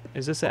 Oh, wait.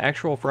 Is this the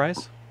actual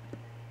fries?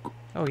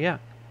 Oh, yeah.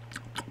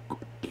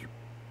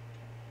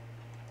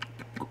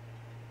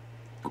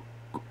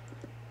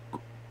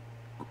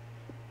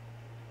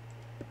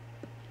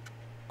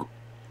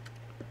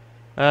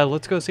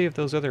 Let's go see if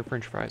those other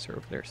French fries are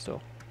over there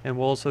still. And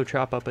we'll also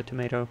chop up a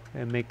tomato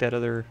and make that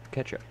other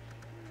ketchup.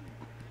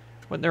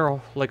 Wasn't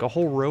there like a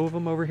whole row of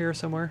them over here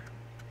somewhere?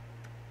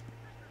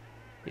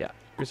 Yeah,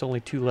 there's only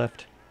 2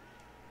 left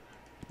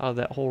out of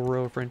that whole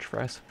row of French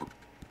fries.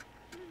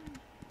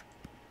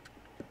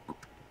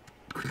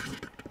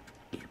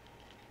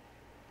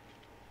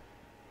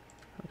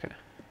 Okay.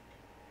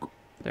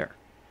 There.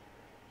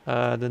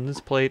 Then this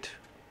plate,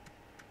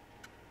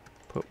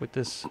 put with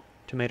this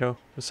tomato.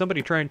 Was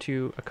somebody trying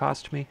to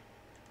accost me?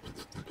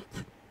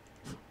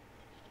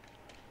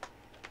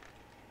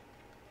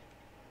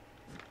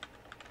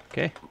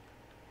 Okay.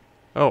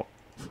 Oh.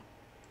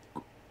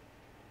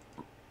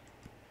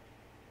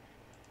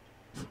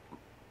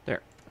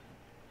 There.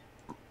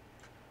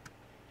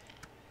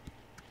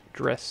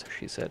 Dress,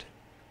 she said.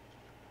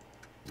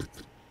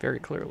 Very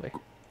clearly.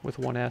 With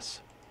 1 S.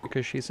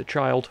 Because she's a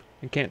child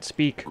and can't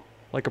speak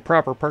like a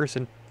proper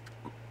person.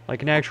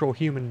 Like an actual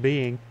human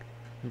being.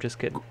 I'm just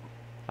kidding.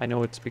 I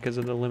know it's because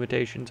of the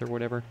limitations or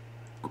whatever.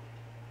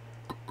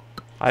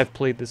 I've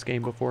played this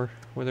game before,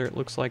 whether it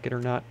looks like it or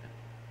not.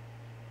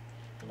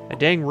 A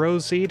dang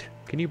rose seed?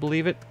 Can you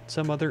believe it?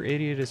 Some other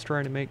idiot is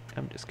trying to make...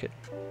 I'm just kidding.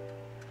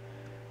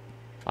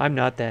 I'm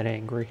not that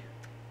angry.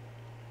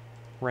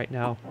 Right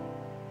now.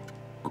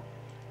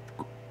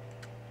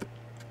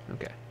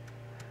 Okay.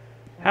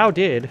 How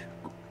did...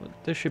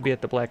 This should be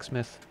at the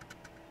blacksmith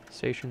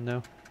station,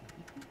 though.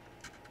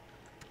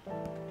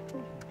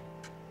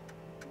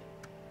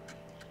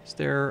 Is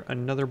there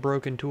another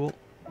broken tool?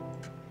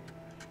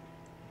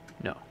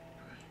 No.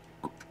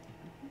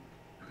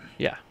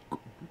 Yeah.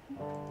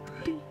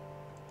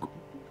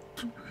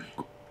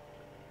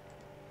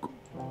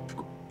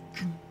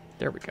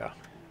 There we go.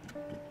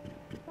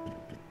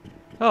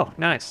 Oh,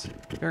 nice.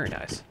 Very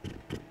nice.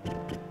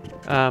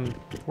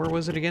 Where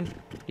was it again?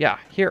 Yeah,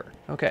 here.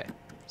 Okay.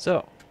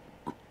 So.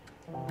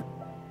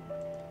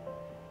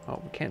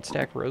 Oh, we can't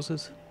stack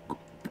roses?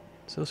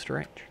 So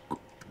strange.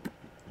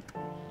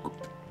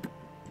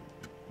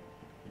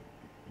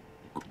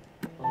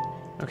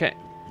 Okay.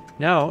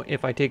 Now,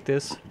 if I take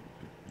this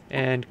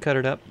and cut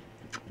it up.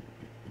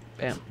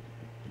 Bam.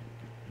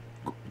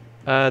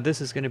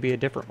 This is going to be a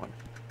different one.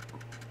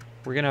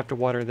 We're going to have to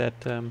water that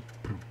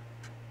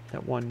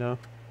that one, though.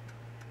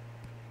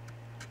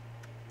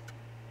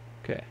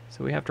 Okay,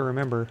 so we have to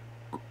remember,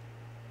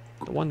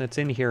 the one that's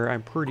in here,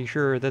 I'm pretty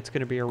sure that's going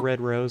to be a red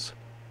rose.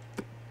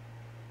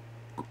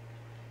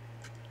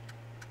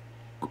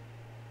 I'm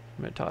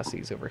going to toss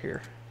these over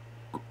here.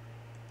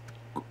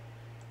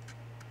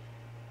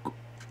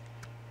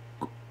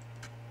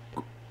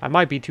 I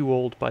might be too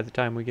old by the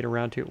time we get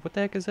around to it. What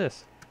the heck is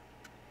this?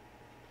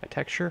 A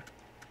texture?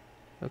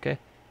 Okay.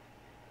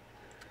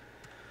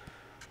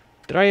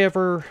 Did I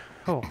ever...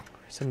 Oh,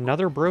 it's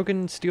another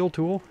broken steel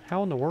tool?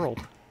 How in the world?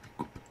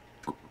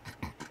 What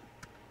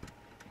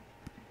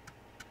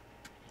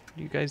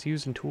are you guys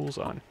using tools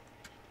on?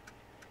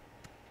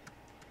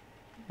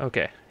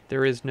 Okay,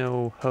 there is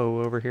no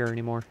hoe over here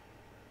anymore.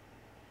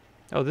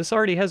 Oh, this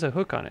already has a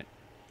hook on it.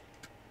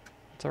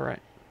 It's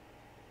alright.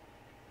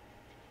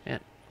 Man,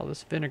 all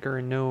this vinegar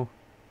and no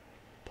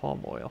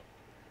palm oil.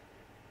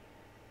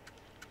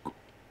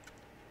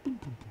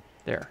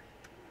 There.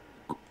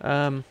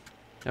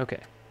 Okay.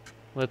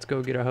 Let's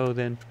go get a hoe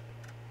then,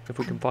 if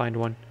we can find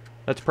one.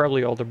 That's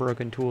probably all the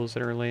broken tools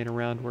that are laying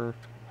around were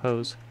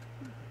hoes.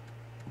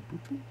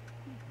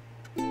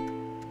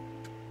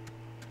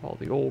 All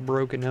the old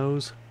broken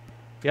hoes.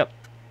 Yep.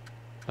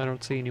 I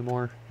don't see any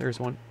more. There's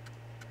one.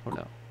 Oh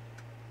no.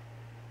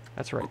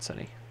 That's right,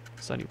 Sonny.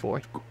 Sonny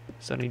boy.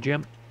 Sonny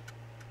Jim.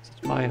 It's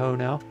my hoe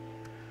now.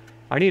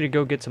 I need to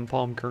go get some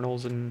palm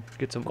kernels and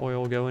get some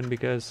oil going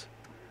because,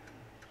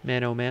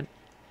 man oh man,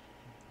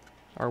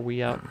 are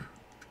we out.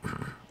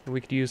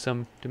 We could use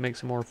some to make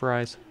some more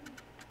fries.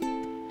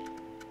 Yeah,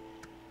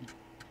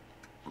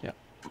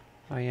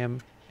 I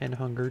am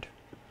hungered.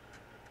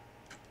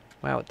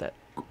 Wow, at that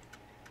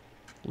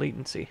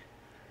latency.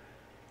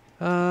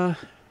 Yeah,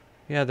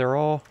 they're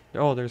all...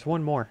 Oh, there's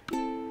one more.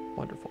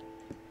 Wonderful.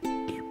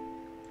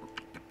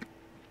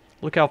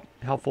 Look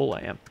how full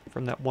I am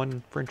from that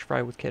one French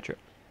fry with ketchup.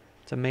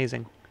 It's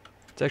amazing.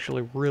 It's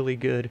actually really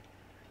good.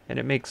 And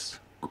it makes...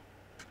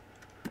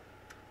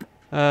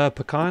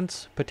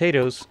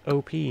 potatoes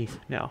OP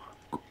now.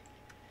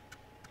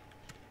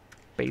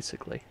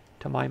 Basically,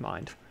 to my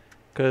mind.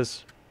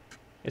 Because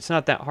it's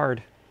not that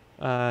hard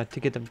to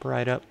get them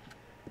fried up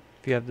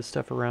if you have the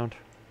stuff around.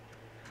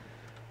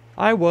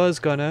 I was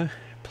gonna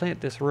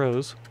plant this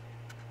rose.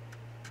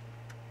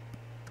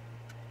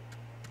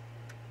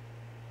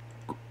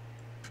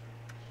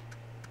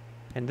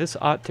 And this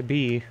ought to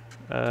be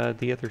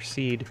the other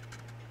seed.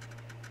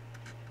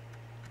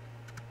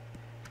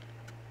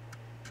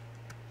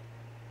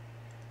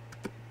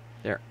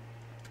 There.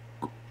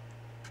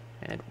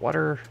 And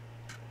water,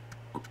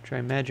 which I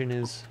imagine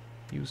is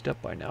used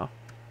up by now.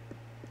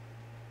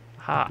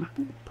 Ha!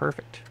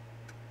 Perfect.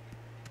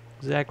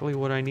 Exactly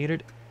what I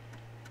needed.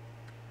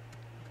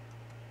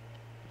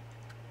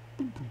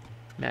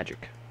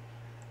 Magic.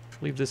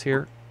 Leave this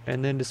here.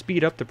 And then to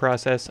speed up the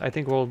process, I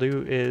think what we'll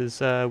do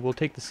is we'll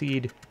take the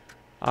seed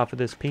off of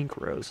this pink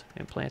rose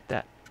and plant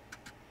that.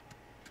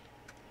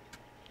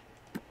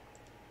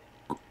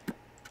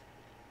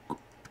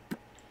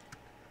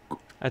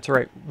 That's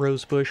right,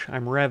 Rosebush,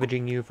 I'm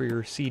ravaging you for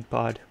your seed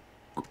pod.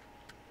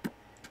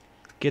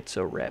 Get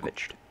so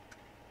ravaged.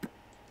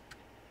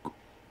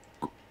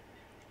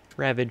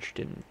 Ravaged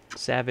and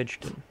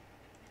savaged and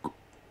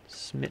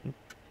smitten.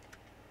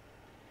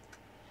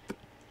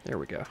 There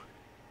we go.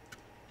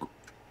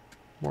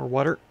 More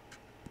water.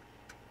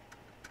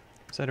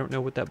 Because I don't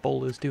know what that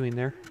bowl is doing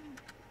there.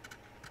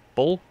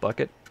 Bowl?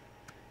 Bucket.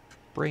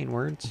 Brain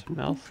words.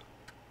 Mouth.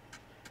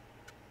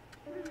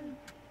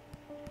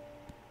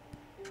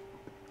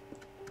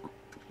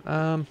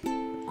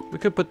 We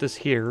could put this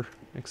here,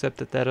 except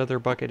that that other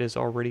bucket is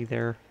already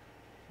there.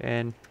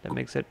 And that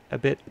makes it a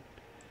bit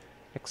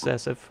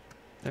excessive.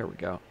 There we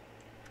go.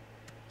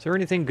 Is there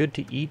anything good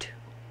to eat?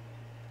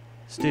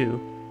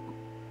 Stew.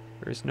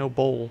 There is no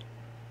bowl.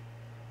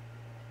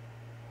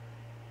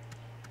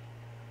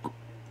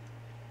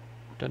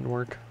 Doesn't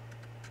work.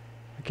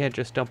 I can't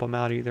just dump them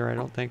out either, I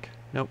don't think.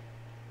 Nope.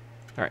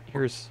 Alright,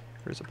 here's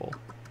a bowl.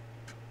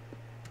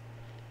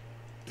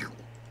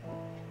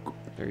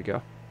 There you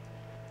go.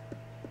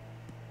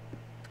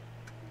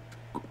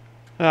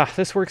 Ah,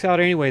 this works out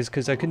anyways,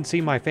 because I couldn't see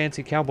my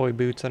fancy cowboy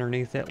boots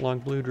underneath that long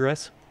blue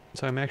dress.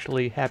 So I'm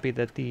actually happy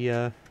that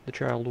the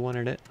child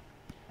wanted it.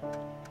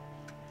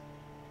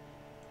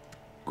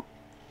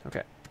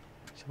 Okay.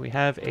 So we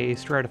have a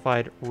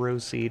stratified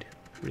rose seed.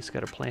 We just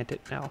gotta plant it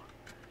now.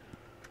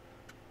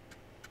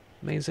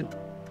 Amazing.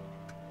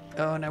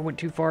 Oh, and I went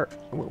too far.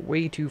 I went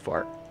way too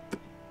far.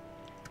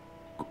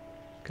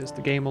 Because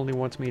the game only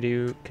wants me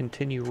to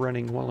continue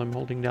running while I'm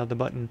holding down the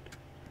button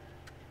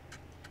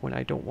when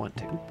I don't want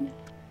to.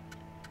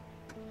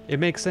 It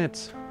makes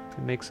sense.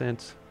 It makes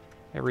sense.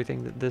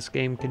 Everything that this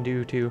game can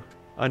do to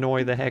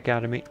annoy the heck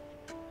out of me,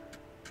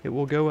 it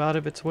will go out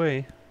of its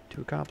way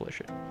to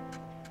accomplish it.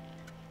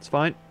 It's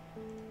fine.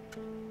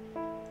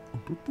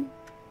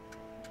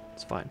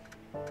 It's fine.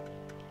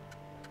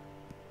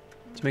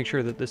 Let's make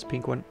sure that this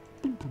pink one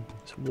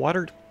is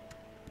watered.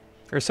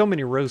 There's so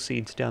many rose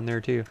seeds down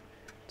there too.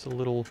 It's a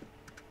little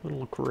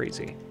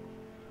crazy.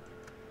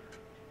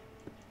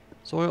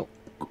 Soil.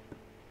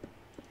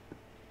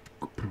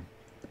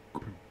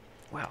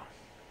 Wow.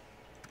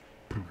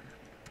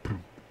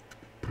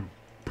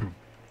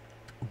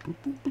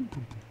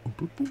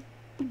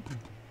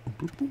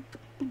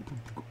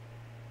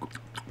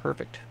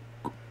 Perfect.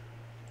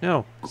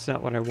 No, it's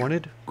not what I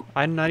wanted.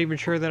 I'm not even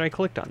sure that I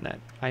clicked on that.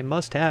 I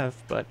must have,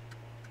 but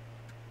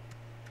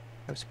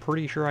I was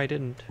pretty sure I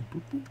didn't.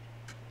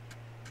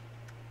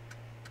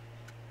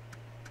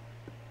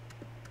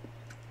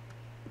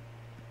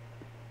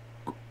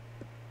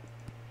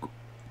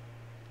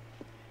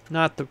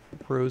 Not the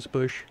rose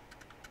bush.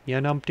 Ya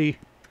numpty.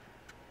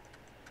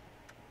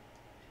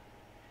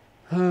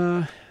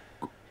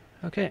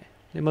 Okay.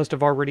 They must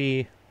have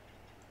already...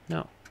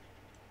 No.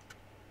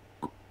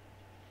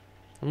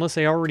 Unless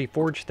they already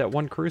forged that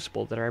one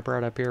crucible that I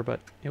brought up here,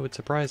 but it would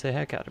surprise the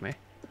heck out of me.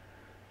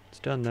 It's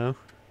done, though.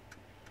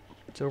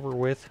 It's over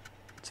with.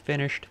 It's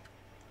finished.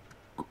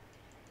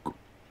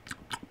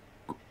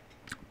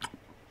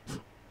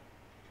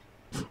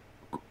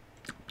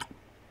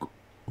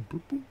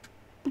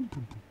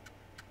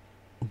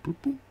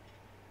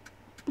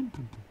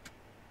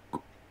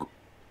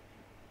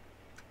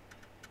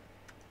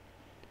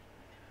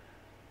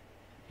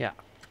 Yeah,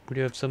 we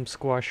do have some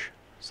squash,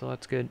 so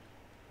that's good.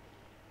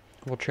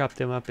 We'll chop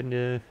them up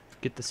and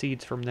get the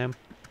seeds from them.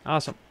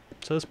 Awesome.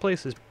 So this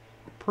place is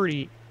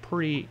pretty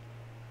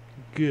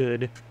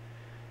good as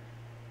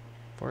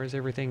far as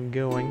everything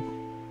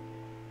going.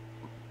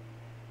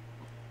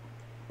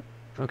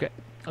 Okay,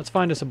 let's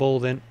find us a bowl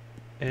then,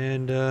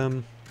 and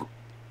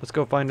let's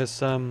go find us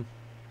some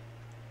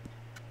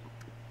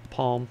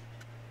palm.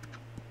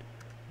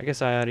 I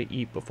guess I ought to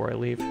eat before I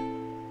leave.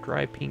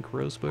 Dry pink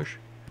rosebush.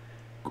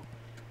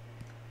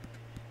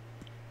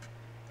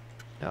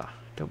 Ah,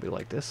 don't be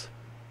like this.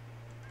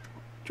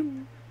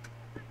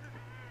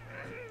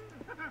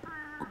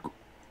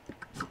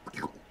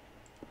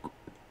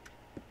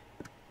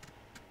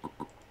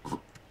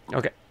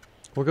 Okay,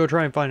 we'll go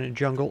try and find a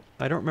jungle.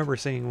 I don't remember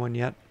seeing one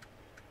yet,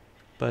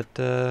 but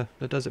that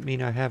doesn't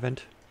mean I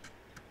haven't.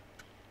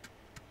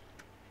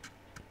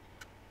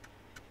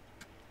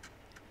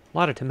 A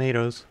lot of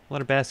tomatoes, a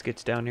lot of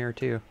baskets down here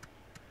too.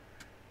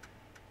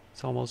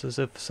 It's almost as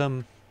if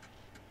some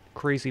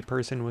crazy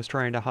person was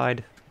trying to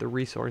hide the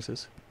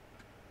resources.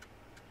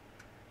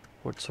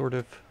 What sort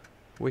of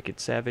wicked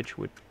savage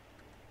would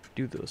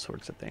do those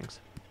sorts of things?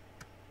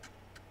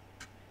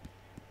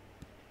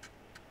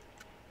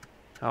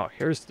 Oh,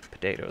 here's the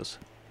potatoes.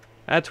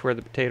 That's where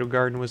the potato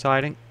garden was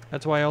hiding.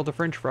 That's why all the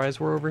French fries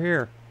were over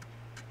here.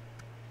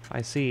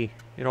 I see.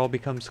 It all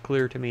becomes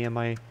clear to me in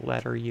my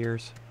latter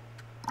years.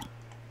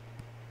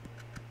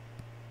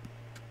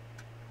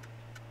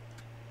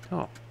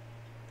 Oh.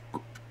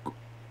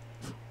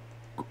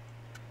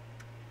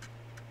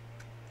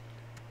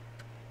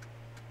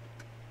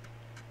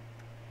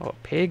 Oh, a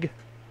pig?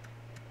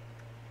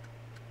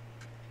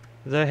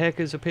 The heck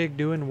is a pig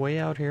doing way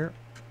out here?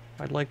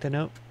 I'd like to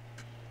know.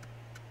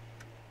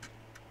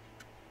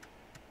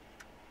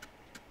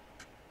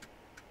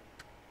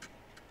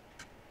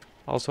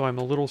 Also, I'm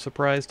a little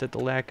surprised at the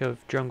lack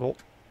of jungle.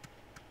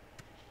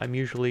 I'm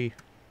usually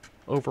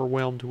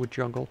overwhelmed with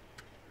jungle.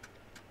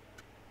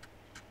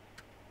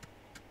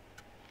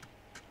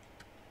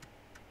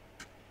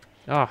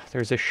 Ah,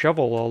 there's a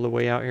shovel all the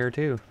way out here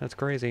too. That's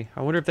crazy.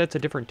 I wonder if that's a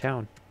different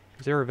town.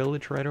 Is there a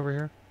village right over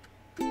here?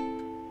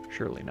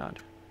 Surely not.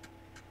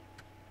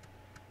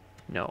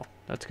 No,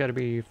 that's got to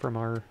be from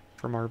our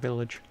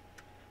village.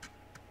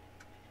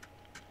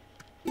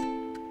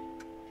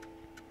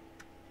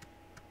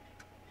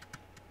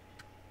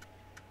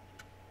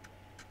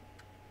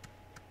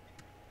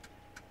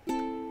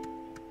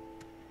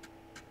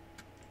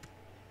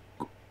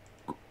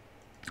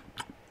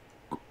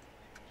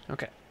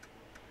 Okay.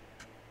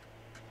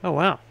 Oh,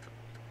 wow.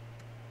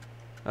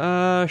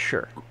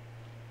 Sure.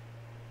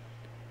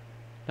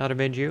 Not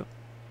avenge you.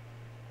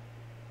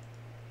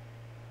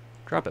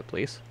 Drop it,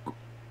 please.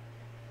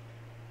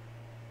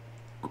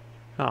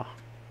 Oh,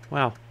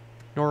 wow.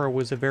 Nora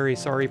was a very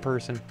sorry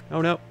person.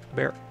 Oh no, a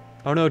bear.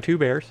 Oh no, two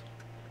bears.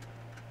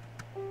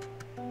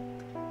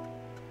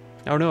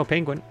 Oh no, a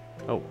penguin.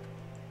 Oh,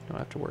 don't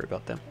have to worry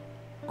about them.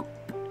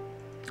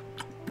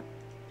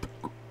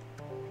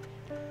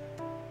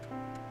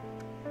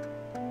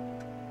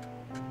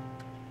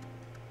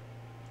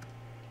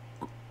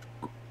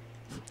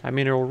 I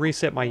mean, it'll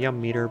reset my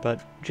yum meter,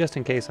 but just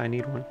in case I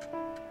need one.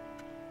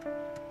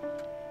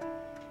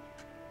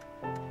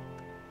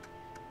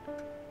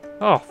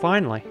 Oh,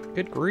 finally.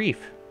 Good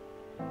grief.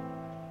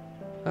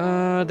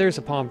 There's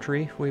a palm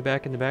tree way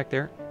back in the back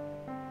there.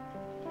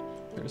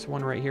 There's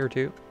one right here,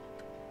 too.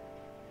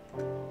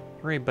 Are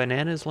there any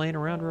bananas laying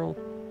around real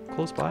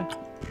close by?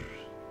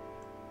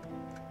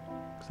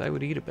 Because I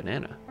would eat a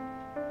banana.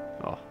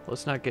 Oh,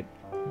 let's not get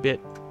bit.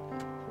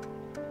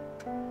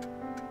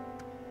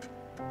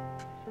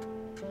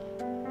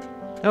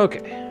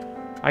 Okay.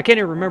 I can't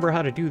even remember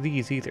how to do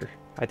these either.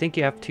 I think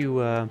you have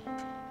to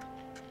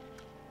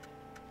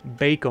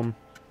bake them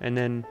and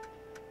then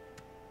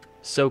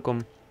soak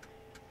them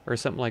or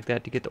something like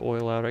that to get the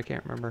oil out. I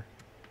can't remember.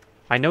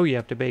 I know you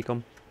have to bake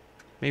them.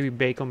 Maybe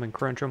bake them and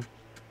crunch them.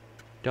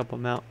 Dump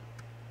them out.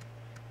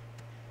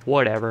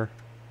 Whatever.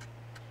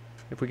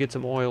 If we get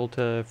some oil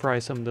to fry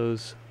some of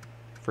those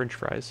French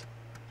fries.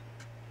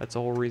 That's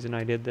the whole reason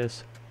I did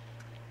this.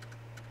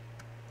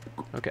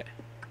 Okay.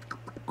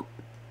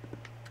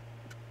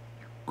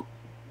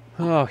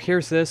 Oh,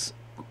 here's this.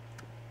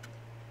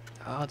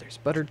 Oh, there's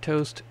buttered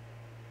toast.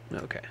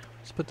 Okay,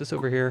 let's put this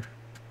over here.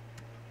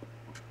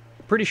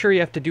 Pretty sure you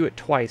have to do it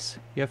twice.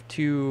 You have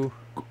to...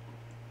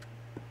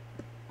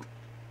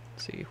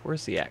 Let's see,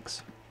 where's the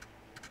X?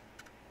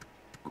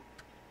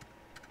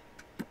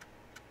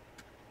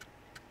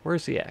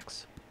 Where's the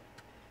X?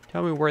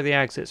 Tell me where the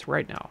X is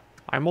right now.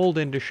 I'm old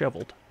and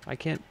disheveled. I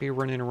can't be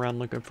running around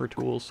looking for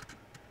tools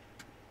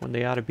when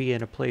they ought to be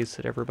in a place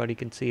that everybody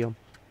can see them.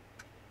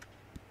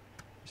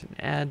 There's an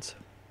ads.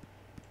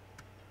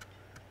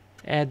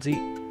 Adsy.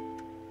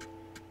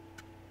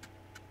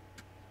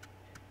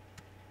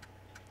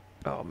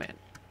 Oh, man.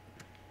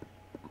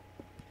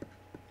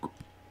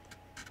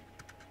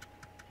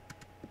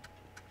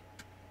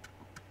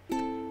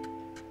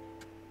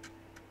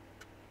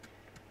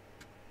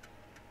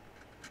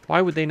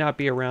 Why would they not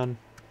be around?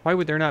 Why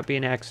would there not be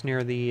an axe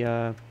near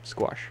the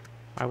squash?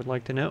 I would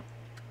like to know.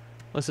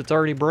 Unless it's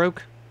already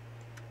broke.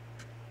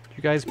 Did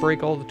you guys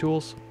break all the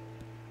tools?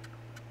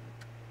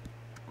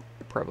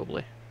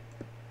 Probably.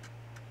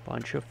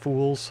 Bunch of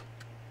fools.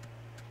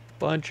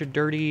 Bunch of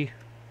dirty,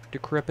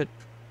 decrepit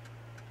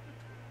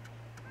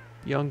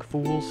young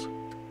fools.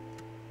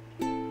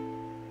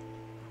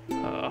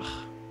 Ugh.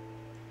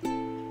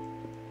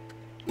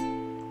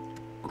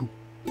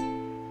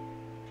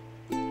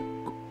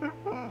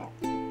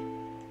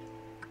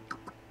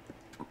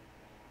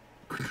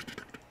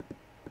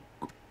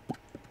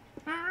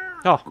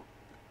 Oh,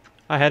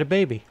 I had a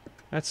baby.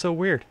 That's so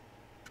weird.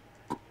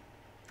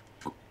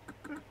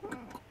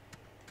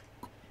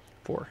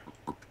 4.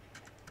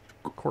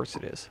 Of course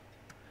it is.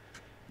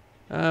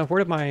 Where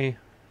did my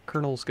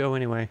kernels go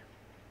anyway?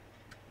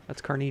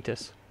 That's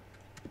carnitas.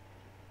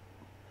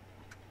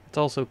 It's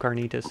also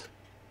carnitas.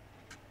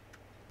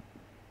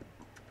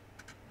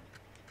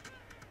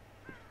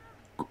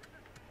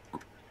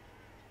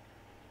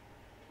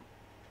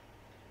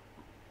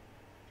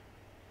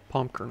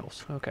 Palm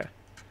kernels, okay.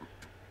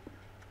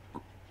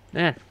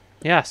 Man,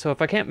 yeah, so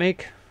if I can't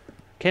make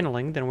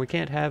kindling, then we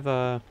can't have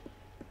a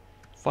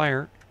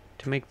fire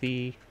to make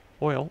the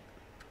oil.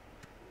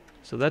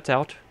 So that's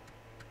out.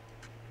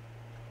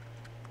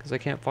 Because I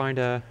can't find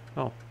a...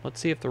 Oh, let's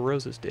see if the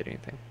roses did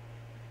anything.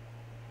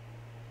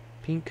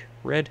 Pink,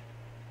 red,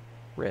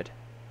 red.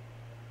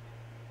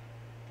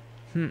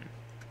 So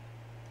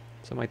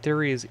my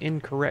theory is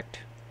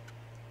incorrect.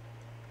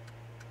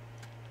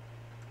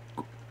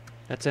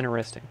 That's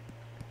interesting.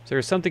 So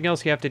there's something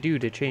else you have to do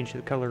to change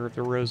the color of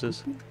the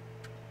roses.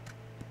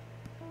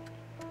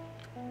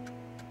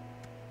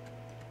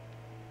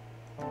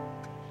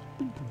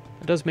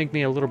 It does make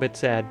me a little bit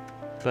sad,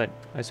 but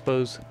I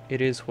suppose it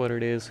is what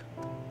it is.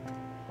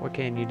 What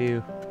can you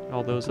do?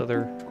 All those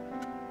other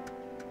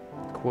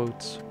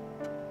quotes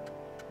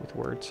with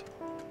words.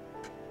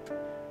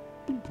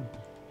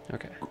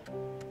 Okay.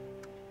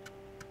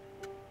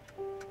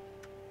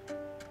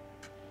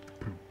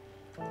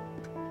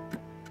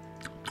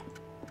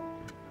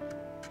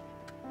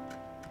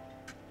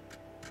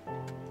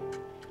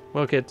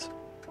 Well, kids,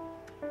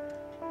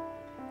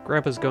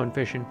 Grandpa's going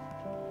fishing.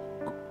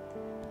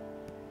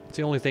 It's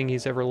the only thing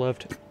he's ever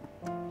loved.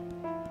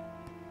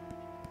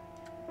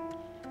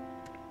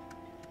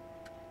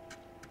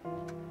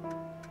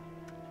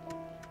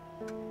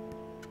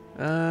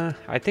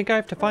 I think I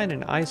have to find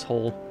an ice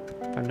hole,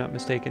 if I'm not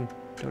mistaken.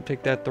 Don't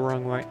take that the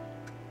wrong way.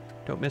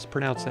 Don't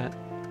mispronounce that.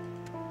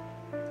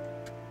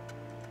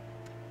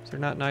 Is there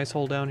not an ice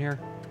hole down here?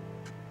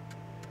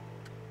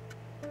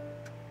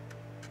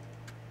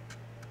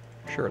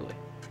 Surely.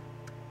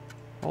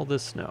 All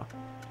this snow.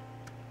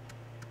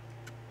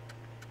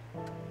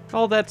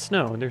 All that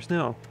snow, and there's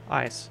no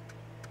ice.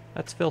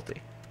 That's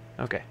filthy.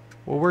 Okay.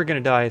 Well, we're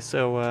gonna die,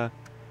 so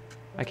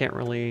I can't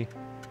really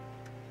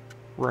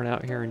run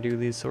out here and do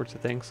these sorts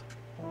of things.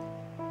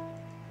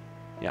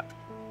 Yeah.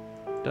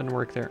 Doesn't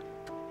work there.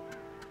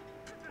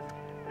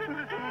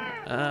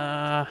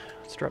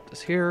 Let's drop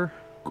this here.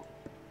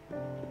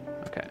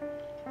 Okay.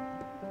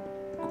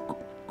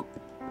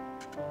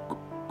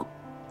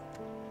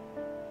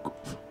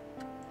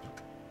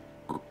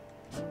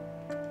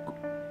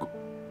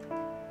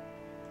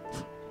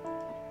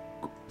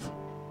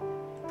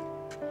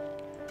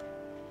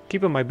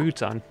 Keeping my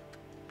boots on.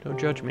 Don't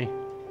judge me.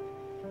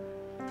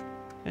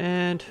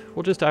 And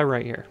we'll just die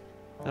right here.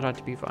 That ought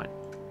to be fine.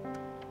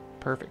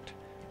 Perfect.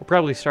 We'll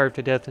probably starve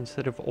to death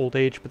instead of old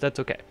age, but that's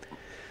okay.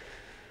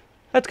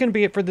 That's going to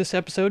be it for this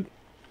episode.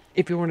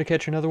 If you want to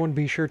catch another one,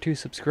 be sure to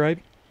subscribe.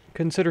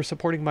 Consider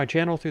supporting my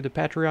channel through the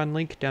Patreon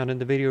link down in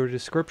the video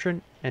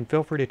description, and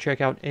feel free to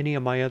check out any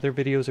of my other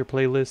videos or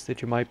playlists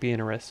that you might be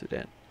interested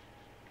in.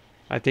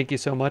 I thank you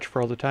so much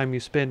for all the time you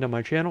spend on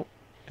my channel,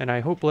 and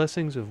I hope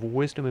blessings of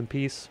wisdom and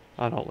peace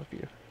on all of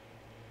you.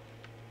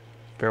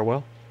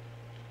 Farewell.